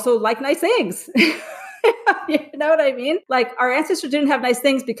and also like nice things. You know what I mean? Like our ancestors didn't have nice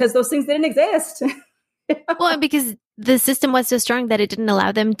things because those things didn't exist. Well, because the system was so strong that it didn't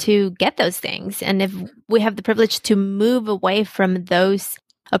allow them to get those things. And if we have the privilege to move away from those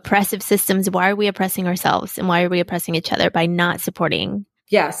oppressive systems, why are we oppressing ourselves and why are we oppressing each other by not supporting?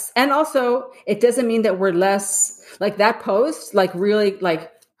 Yes. And also it doesn't mean that we're less like that post, like really like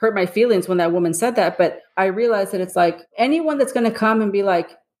hurt my feelings when that woman said that. But I realized that it's like anyone that's going to come and be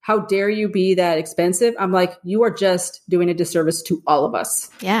like, how dare you be that expensive? I'm like, you are just doing a disservice to all of us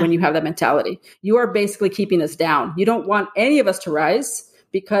when you have that mentality. You are basically keeping us down. You don't want any of us to rise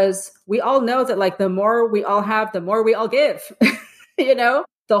because we all know that like the more we all have, the more we all give.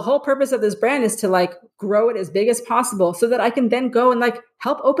 The whole purpose of this brand is to like grow it as big as possible so that I can then go and like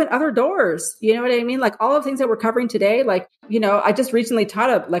help open other doors. You know what I mean? Like all of the things that we're covering today, like, I just recently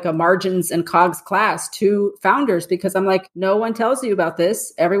taught a margins and COGS class to founders because I'm like, no one tells you about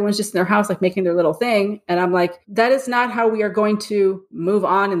this. Everyone's just in their house, like making their little thing. And I'm like, that is not how we are going to move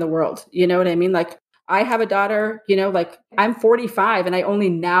on in the world. You know what I mean? Like I have a daughter, like I'm 45 and I only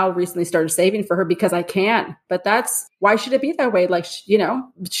now recently started saving for her because I can, but why should it be that way? Like,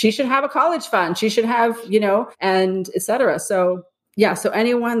 she should have a college fund. She should have, and et cetera. So yeah. So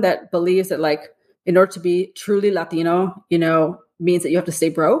anyone that believes that like, in order to be truly Latino, means that you have to stay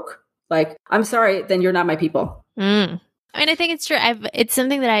broke. Like, I'm sorry, then you're not my people. I think it's true. It's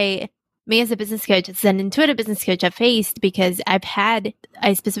something that me as a business coach, as an intuitive business coach, I've faced because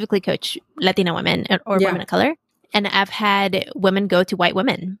I specifically coach Latina women or women of color. And I've had women go to white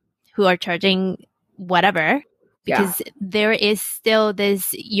women who are charging whatever because there is still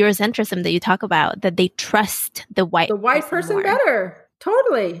this Eurocentrism that you talk about, that they trust the white person more. Better.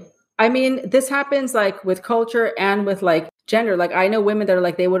 Totally. I mean, this happens like with culture and with like gender. Like I know women that are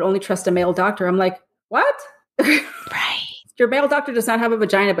like, they would only trust a male doctor. I'm like, what? Right. Your male doctor does not have a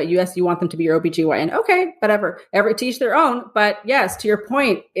vagina, but yes, you want them to be your OBGYN. Okay, whatever. Teach their own. But yes, to your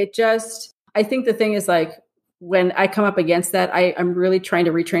point, I think the thing is like, when I come up against that, I'm really trying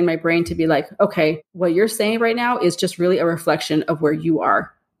to retrain my brain to be like, okay, what you're saying right now is just really a reflection of where you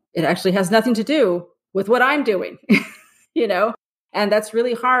are. It actually has nothing to do with what I'm doing, And that's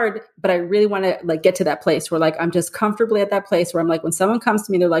really hard, but I really want to like get to that place where like, I'm just comfortably at that place where I'm like, when someone comes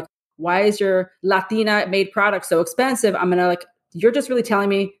to me, they're like, why is your Latina made product so expensive? I'm going to like, you're just really telling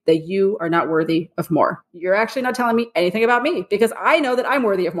me that you are not worthy of more. You're actually not telling me anything about me because I know that I'm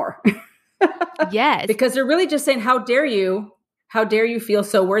worthy of more. Yes. Because they're really just saying, how dare you feel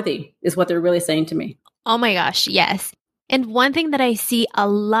so worthy is what they're really saying to me. Oh my gosh. Yes. And one thing that I see a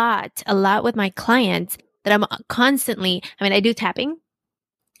lot with my clients that I'm constantly, I do tapping.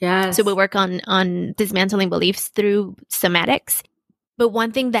 Yes. So we work on dismantling beliefs through somatics. But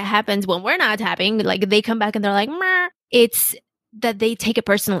one thing that happens when we're not tapping, like they come back and they're like, meh, it's that they take it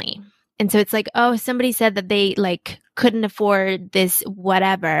personally. And so it's like, oh, somebody said that they like couldn't afford this,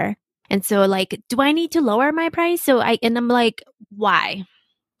 whatever. And so like, do I need to lower my price? And I'm like, why?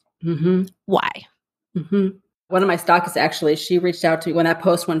 Mm-hmm. Why? Mm-hmm. One of my stockists actually, she reached out to me when that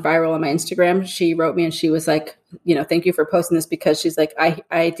post went viral on my Instagram. She wrote me and she was like, thank you for posting this because she's like,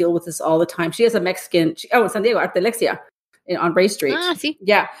 I deal with this all the time. She has a Mexican, in San Diego, Artelexia on Ray Street. See?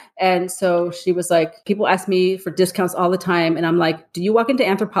 Yeah. And so she was like, people ask me for discounts all the time. And I'm like, do you walk into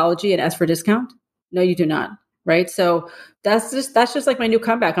Anthropologie and ask for a discount? No, you do not. Right. So that's just like my new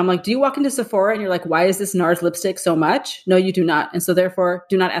comeback. I'm like, do you walk into Sephora and you're like, why is this NARS lipstick so much? No, you do not. And so therefore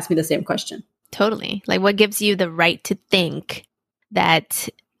do not ask me the same question. Totally. Like what gives you the right to think that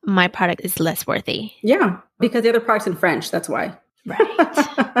my product is less worthy? Yeah. Because the other product's in French. That's why.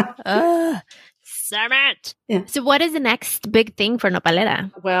 Right. Summit. Yeah. So what is the next big thing for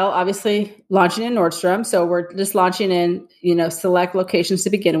Nopalera? Well, obviously launching in Nordstrom. So we're just launching in, select locations to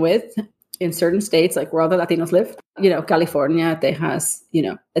begin with in certain states, like where all the Latinos live, California, Texas,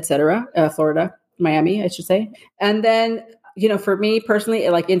 et cetera, Florida, Miami, I should say. And then, for me personally,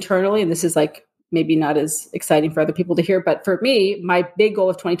 like internally, and this is like maybe not as exciting for other people to hear, but for me, my big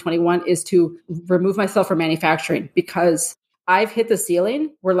goal of 2021 is to remove myself from manufacturing because I've hit the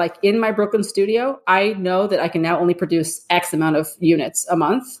ceiling where like in my Brooklyn studio, I know that I can now only produce X amount of units a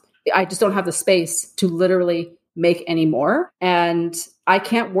month. I just don't have the space to literally make any more. And I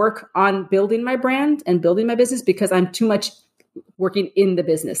can't work on building my brand and building my business because I'm too much working in the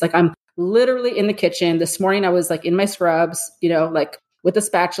business. Like I'm literally in the kitchen. This morning I was like in my scrubs, like with a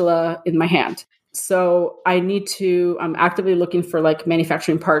spatula in my hand. So I'm actively looking for like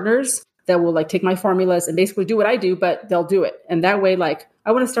manufacturing partners that will like take my formulas and basically do what I do, but they'll do it. And that way, like,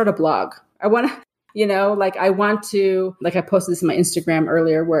 I want to start a blog. I want to, I posted this in my Instagram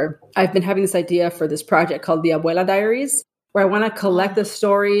earlier, where I've been having this idea for this project called the Abuela Diaries, where I want to collect the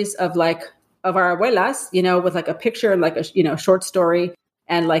stories of our abuelas, with like a picture and like a, short story,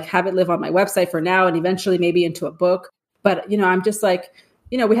 and like have it live on my website for now and eventually maybe into a book. But, I'm just like,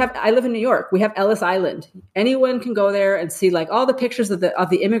 I live in New York. We have Ellis Island. Anyone can go there and see like all the pictures of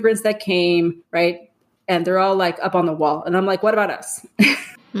the immigrants that came, right? And they're all like up on the wall. And I'm like, what about us?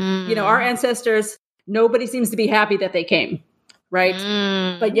 Our ancestors, nobody seems to be happy that they came,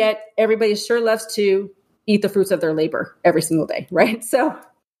 right? But yet everybody sure loves to eat the fruits of their labor every single day, right? So,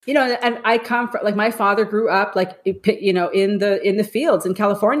 and I come from, like, my father grew up like, in the fields in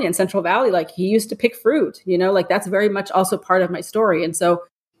California and Central Valley. Like, he used to pick fruit, like that's very much also part of my story. And so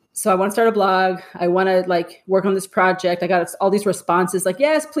I want to start a blog. I want to like work on this project. I got all these responses like,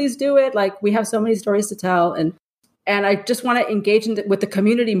 yes, please do it. Like, we have so many stories to tell. And I just want to engage with the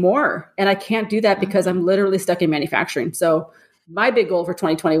community more. And I can't do that because I'm literally stuck in manufacturing. So my big goal for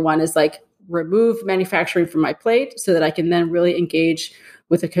 2021 is like remove manufacturing from my plate so that I can then really engage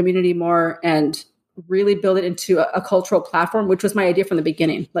with the community more and really build it into a cultural platform, which was my idea from the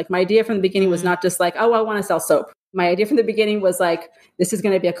beginning. Like, my idea from the beginning was not just like, oh, I want to sell soap. My idea from the beginning was like, this is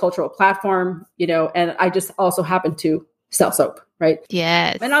going to be a cultural platform, and I just also happen to sell soap, right?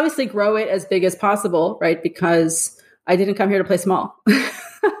 Yes. And obviously grow it as big as possible, right? Because I didn't come here to play small.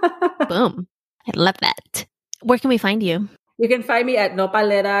 Boom. I love that. Where can we find you? You can find me at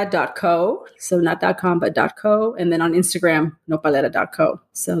nopalera.co. So not .com, but .co. And then on Instagram, nopalera.co.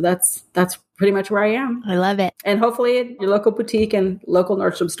 So that's pretty much where I am. I love it. And hopefully at your local boutique and local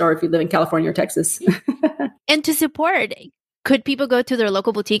Nordstrom store if you live in California or Texas. And to support, could people go to their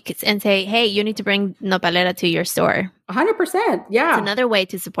local boutiques and say, hey, you need to bring Nopalera to your store? 100%. Yeah. It's another way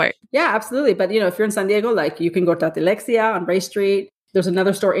to support. Yeah, absolutely. But, if you're in San Diego, like, you can go to Alexia on Ray Street. There's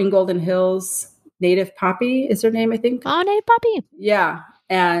another store in Golden Hills. Native Poppy is their name, I think. Oh, Native Poppy. Yeah.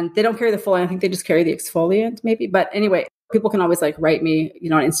 And they don't carry the full, I think they just carry the exfoliant maybe. But anyway, people can always like write me,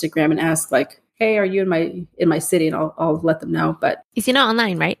 on Instagram and ask like, hey, are you in my city? And I'll let them know. But it's not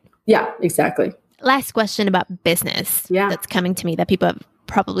online, right? Yeah, exactly. Last question about business that's coming to me that people are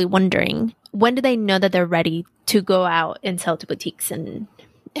probably wondering. When do they know that they're ready to go out and sell to boutiques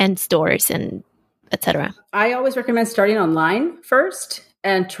and stores and etc.? I always recommend starting online first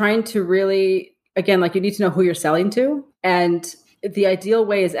and trying to really, again, like, you need to know who you're selling to. And the ideal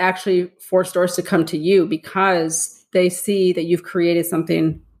way is actually for stores to come to you because they see that you've created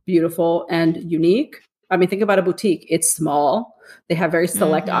something beautiful and unique. I mean, think about a boutique. It's small. They have very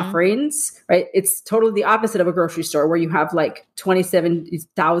select offerings, right? It's totally the opposite of a grocery store where you have like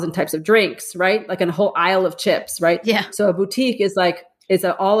 27,000 types of drinks, right? Like a whole aisle of chips, right? Yeah. So a boutique is like, it's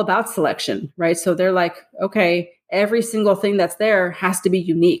all about selection, right? So they're like, okay, every single thing that's there has to be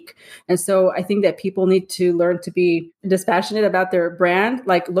unique. And so I think that people need to learn to be dispassionate about their brand,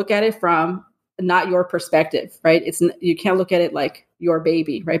 like look at it from not your perspective, right? You can't look at it like your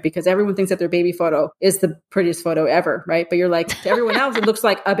baby, right? Because everyone thinks that their baby photo is the prettiest photo ever, right? But you're like, to everyone else, it looks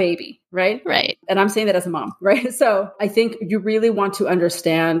like a baby, right? Right. And I'm saying that as a mom, right? So I think you really want to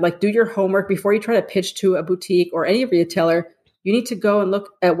understand, like, do your homework before you try to pitch to a boutique or any retailer. You need to go and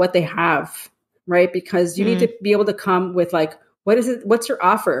look at what they have, right? Because you need to be able to come with like, what's your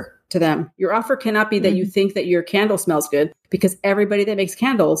offer to them? Your offer cannot be that you think that your candle smells good, because everybody that makes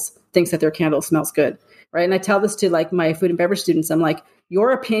candles thinks that their candle smells good, right? And I tell this to like my food and beverage students. I'm like,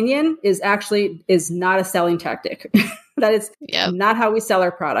 your opinion is not a selling tactic. That is not how we sell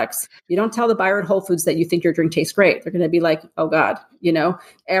our products. You don't tell the buyer at Whole Foods that you think your drink tastes great. They're going to be like, oh God,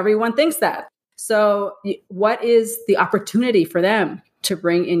 everyone thinks that. So what is the opportunity for them to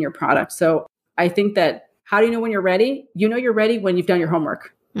bring in your product? So I think that, how do you know when you're ready? You know you're ready when you've done your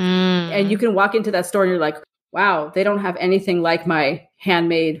homework. And you can walk into that store and you're like, wow, they don't have anything like my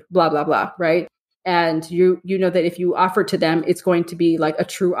handmade blah, blah, blah, right? And you know that if you offer to them, it's going to be like a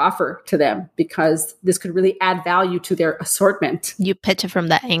true offer to them, because this could really add value to their assortment. You pitch it from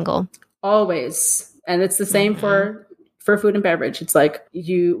that angle. Always. And it's the same for food and beverage. It's like,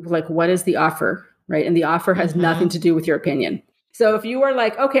 what is the offer, right? And the offer has nothing to do with your opinion. So if you are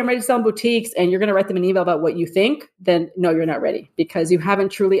like, okay, I'm ready to sell in boutiques, and you're going to write them an email about what you think, then no, you're not ready, because you haven't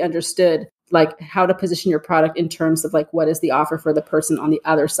truly understood like how to position your product in terms of like, what is the offer for the person on the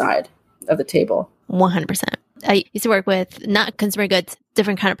other side of the table. 100%. I used to work with not consumer goods,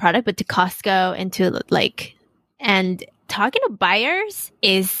 different kind of product, but to Costco and to and talking to buyers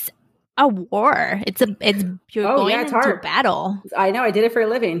is a war. You're going it's into hard. battle. I know. I did it for a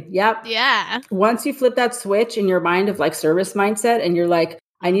living. Yep. Yeah. Once you flip that switch in your mind of like service mindset and you're like,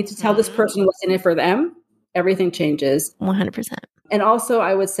 I need to tell this person what's in it for them, everything changes. 100%. And also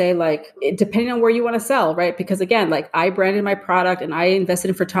I would say like, depending on where you want to sell, right? Because again, like I branded my product and I invested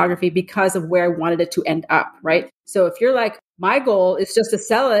in photography because of where I wanted it to end up, right? So if you're like, my goal is just to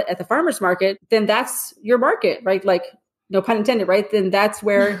sell it at the farmer's market, then that's your market, right? Like, no pun intended, right? Then that's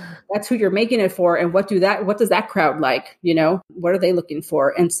who you're making it for. And what does that crowd like? You know, what are they looking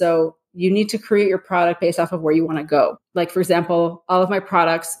for? And so you need to create your product based off of where you want to go. Like, for example, all of my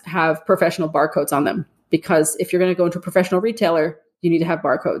products have professional barcodes on them. Because if you're going to go into a professional retailer, you need to have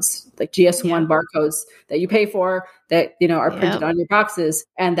barcodes, like GS1 barcodes that you pay for that, you know, are printed on your boxes.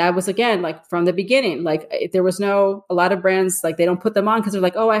 And that was, again, like from the beginning, like there was a lot of brands, like they don't put them on because they're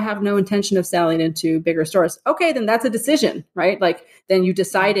like, oh, I have no intention of selling into bigger stores. Okay, then that's a decision, right? Like then you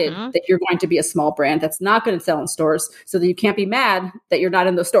decided that you're going to be a small brand that's not going to sell in stores, so that you can't be mad that you're not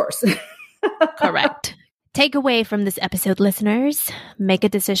in those stores. Correct. Takeaway from this episode, listeners: make a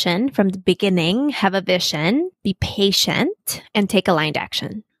decision from the beginning, have a vision, be patient, and take aligned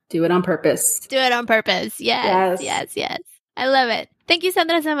action. Do it on purpose. Do it on purpose. Yes. I love it. Thank you,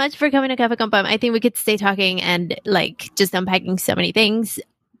 Sandra, so much for coming to Cafe Con Pam. I think we could stay talking and like just unpacking so many things,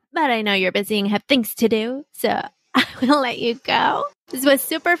 but I know you're busy and have things to do, so I will let you go. This was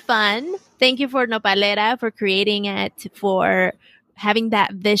super fun. Thank you for Nopalera, for creating it, for having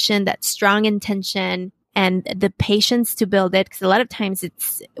that vision, that strong intention, and the patience to build it. Because a lot of times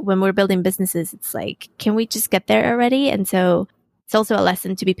it's when we're building businesses, it's like, can we just get there already? And so it's also a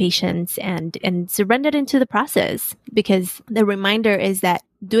lesson to be patient and surrender into the process, because the reminder is that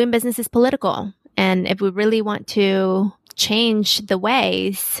doing business is political. And if we really want to change the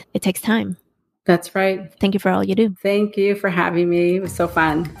ways, it takes time. That's right. Thank you for all you do. Thank you for having me. It was so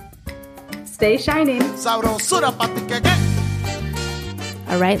fun. Stay shining.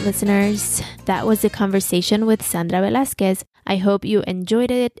 All right, listeners, that was a conversation with Sandra Velasquez. I hope you enjoyed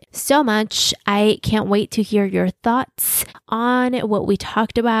it so much. I can't wait to hear your thoughts on what we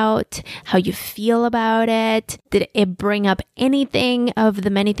talked about, how you feel about it. Did it bring up anything of the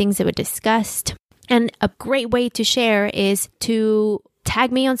many things that we discussed? And a great way to share is to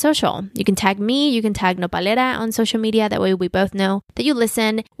tag me on social. You can tag me, you can tag Nopalera on social media. That way we both know that you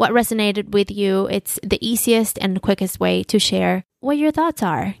listen, what resonated with you. It's the easiest and quickest way to share what your thoughts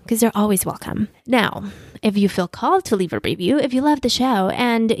are, because they're always welcome. Now, if you feel called to leave a review, if you love the show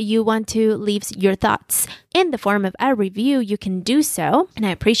and you want to leave your thoughts in the form of a review, you can do so, and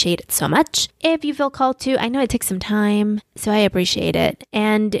I appreciate it so much. If you feel called to, I know it takes some time, so I appreciate it.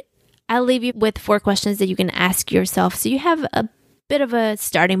 And I'll leave you with 4 questions that you can ask yourself so you have a bit of a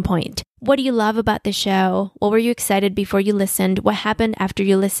starting point. What do you love about the show? What were you excited before you listened? What happened after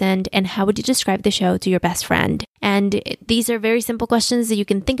you listened? And how would you describe the show to your best friend? And these are very simple questions that you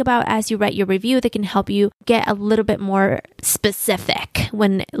can think about as you write your review that can help you get a little bit more specific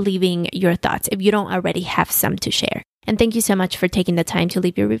when leaving your thoughts if you don't already have some to share. And thank you so much for taking the time to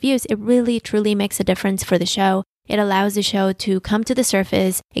leave your reviews. It really, truly makes a difference for the show. It allows the show to come to the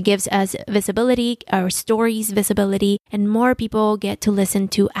surface. It gives us visibility, our stories visibility, and more people get to listen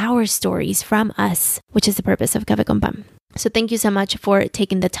to our stories from us, which is the purpose of Cafe Con Pam. So thank you so much for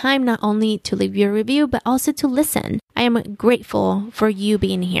taking the time not only to leave your review, but also to listen. I am grateful for you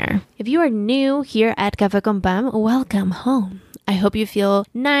being here. If you are new here at Cafe Con Pam, welcome home. I hope you feel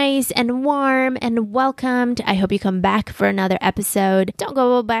nice and warm and welcomed. I hope you come back for another episode. Don't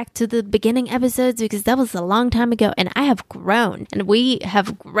go back to the beginning episodes because that was a long time ago and I have grown and we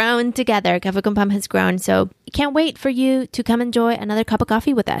have grown together. Cafe Con Pam has grown. So I can't wait for you to come enjoy another cup of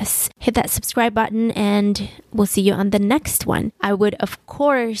coffee with us. Hit that subscribe button and we'll see you on the next one. I would, of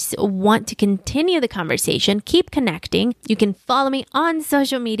course, want to continue the conversation. Keep connecting. You can follow me on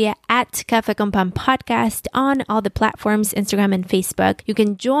social media at Cafe Con Pam Podcast on all the platforms, Instagram and Facebook. You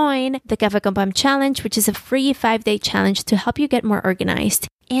can join the Cafe Con Pam Challenge, which is a free 5-day challenge to help you get more organized.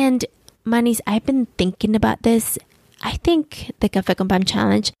 And Manis, I've been thinking about this. I think the Cafe Con Pam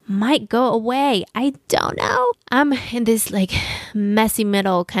Challenge might go away. I don't know. I'm in this like messy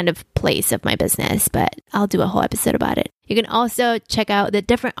middle kind of place of my business, but I'll do a whole episode about it. You can also check out the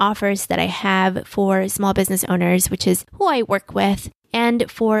different offers that I have for small business owners, which is who I work with,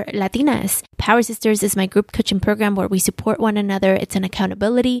 and for Latinas, Power Sisters is my group coaching program where we support one another. It's an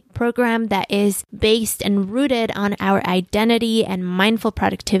accountability program that is based and rooted on our identity and mindful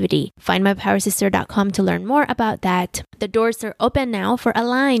productivity. Find mypowersister.com to learn more about that. The doors are open now for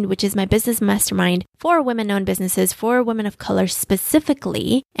Aligned, which is my business mastermind for women-owned businesses, for women of color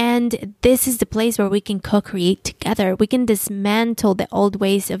specifically. And this is the place where we can co-create together. We can dismantle the old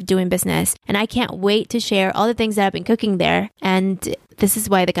ways of doing business. And I can't wait to share all the things that I've been cooking there. And this is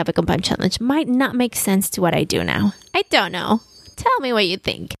why the Café con Pan Challenge might not make sense to what I do now. I don't know. Tell me what you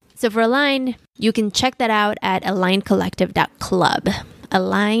think. So for Aligned, you can check that out at alignedcollective.club.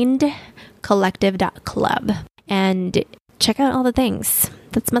 alignedcollective.club. And check out all the things.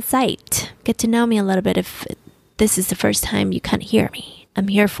 That's my site. Get to know me a little bit if this is the first time you can't hear me. I'm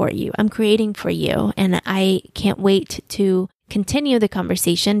here for you. I'm creating for you. And I can't wait to continue the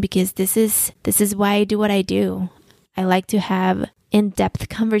conversation because this is why I do what I do. I like to have in-depth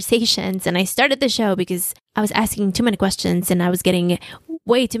conversations. And I started the show because I was asking too many questions and I was getting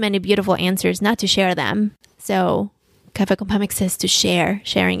way too many beautiful answers not to share them. So Café con Pam exists to share.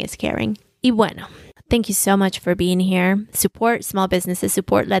 Sharing is caring. Y bueno, thank you so much for being here. Support small businesses,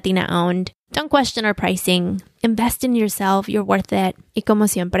 support Latina owned. Don't question our pricing. Invest in yourself. You're worth it. Y como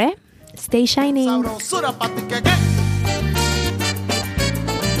siempre, stay shining.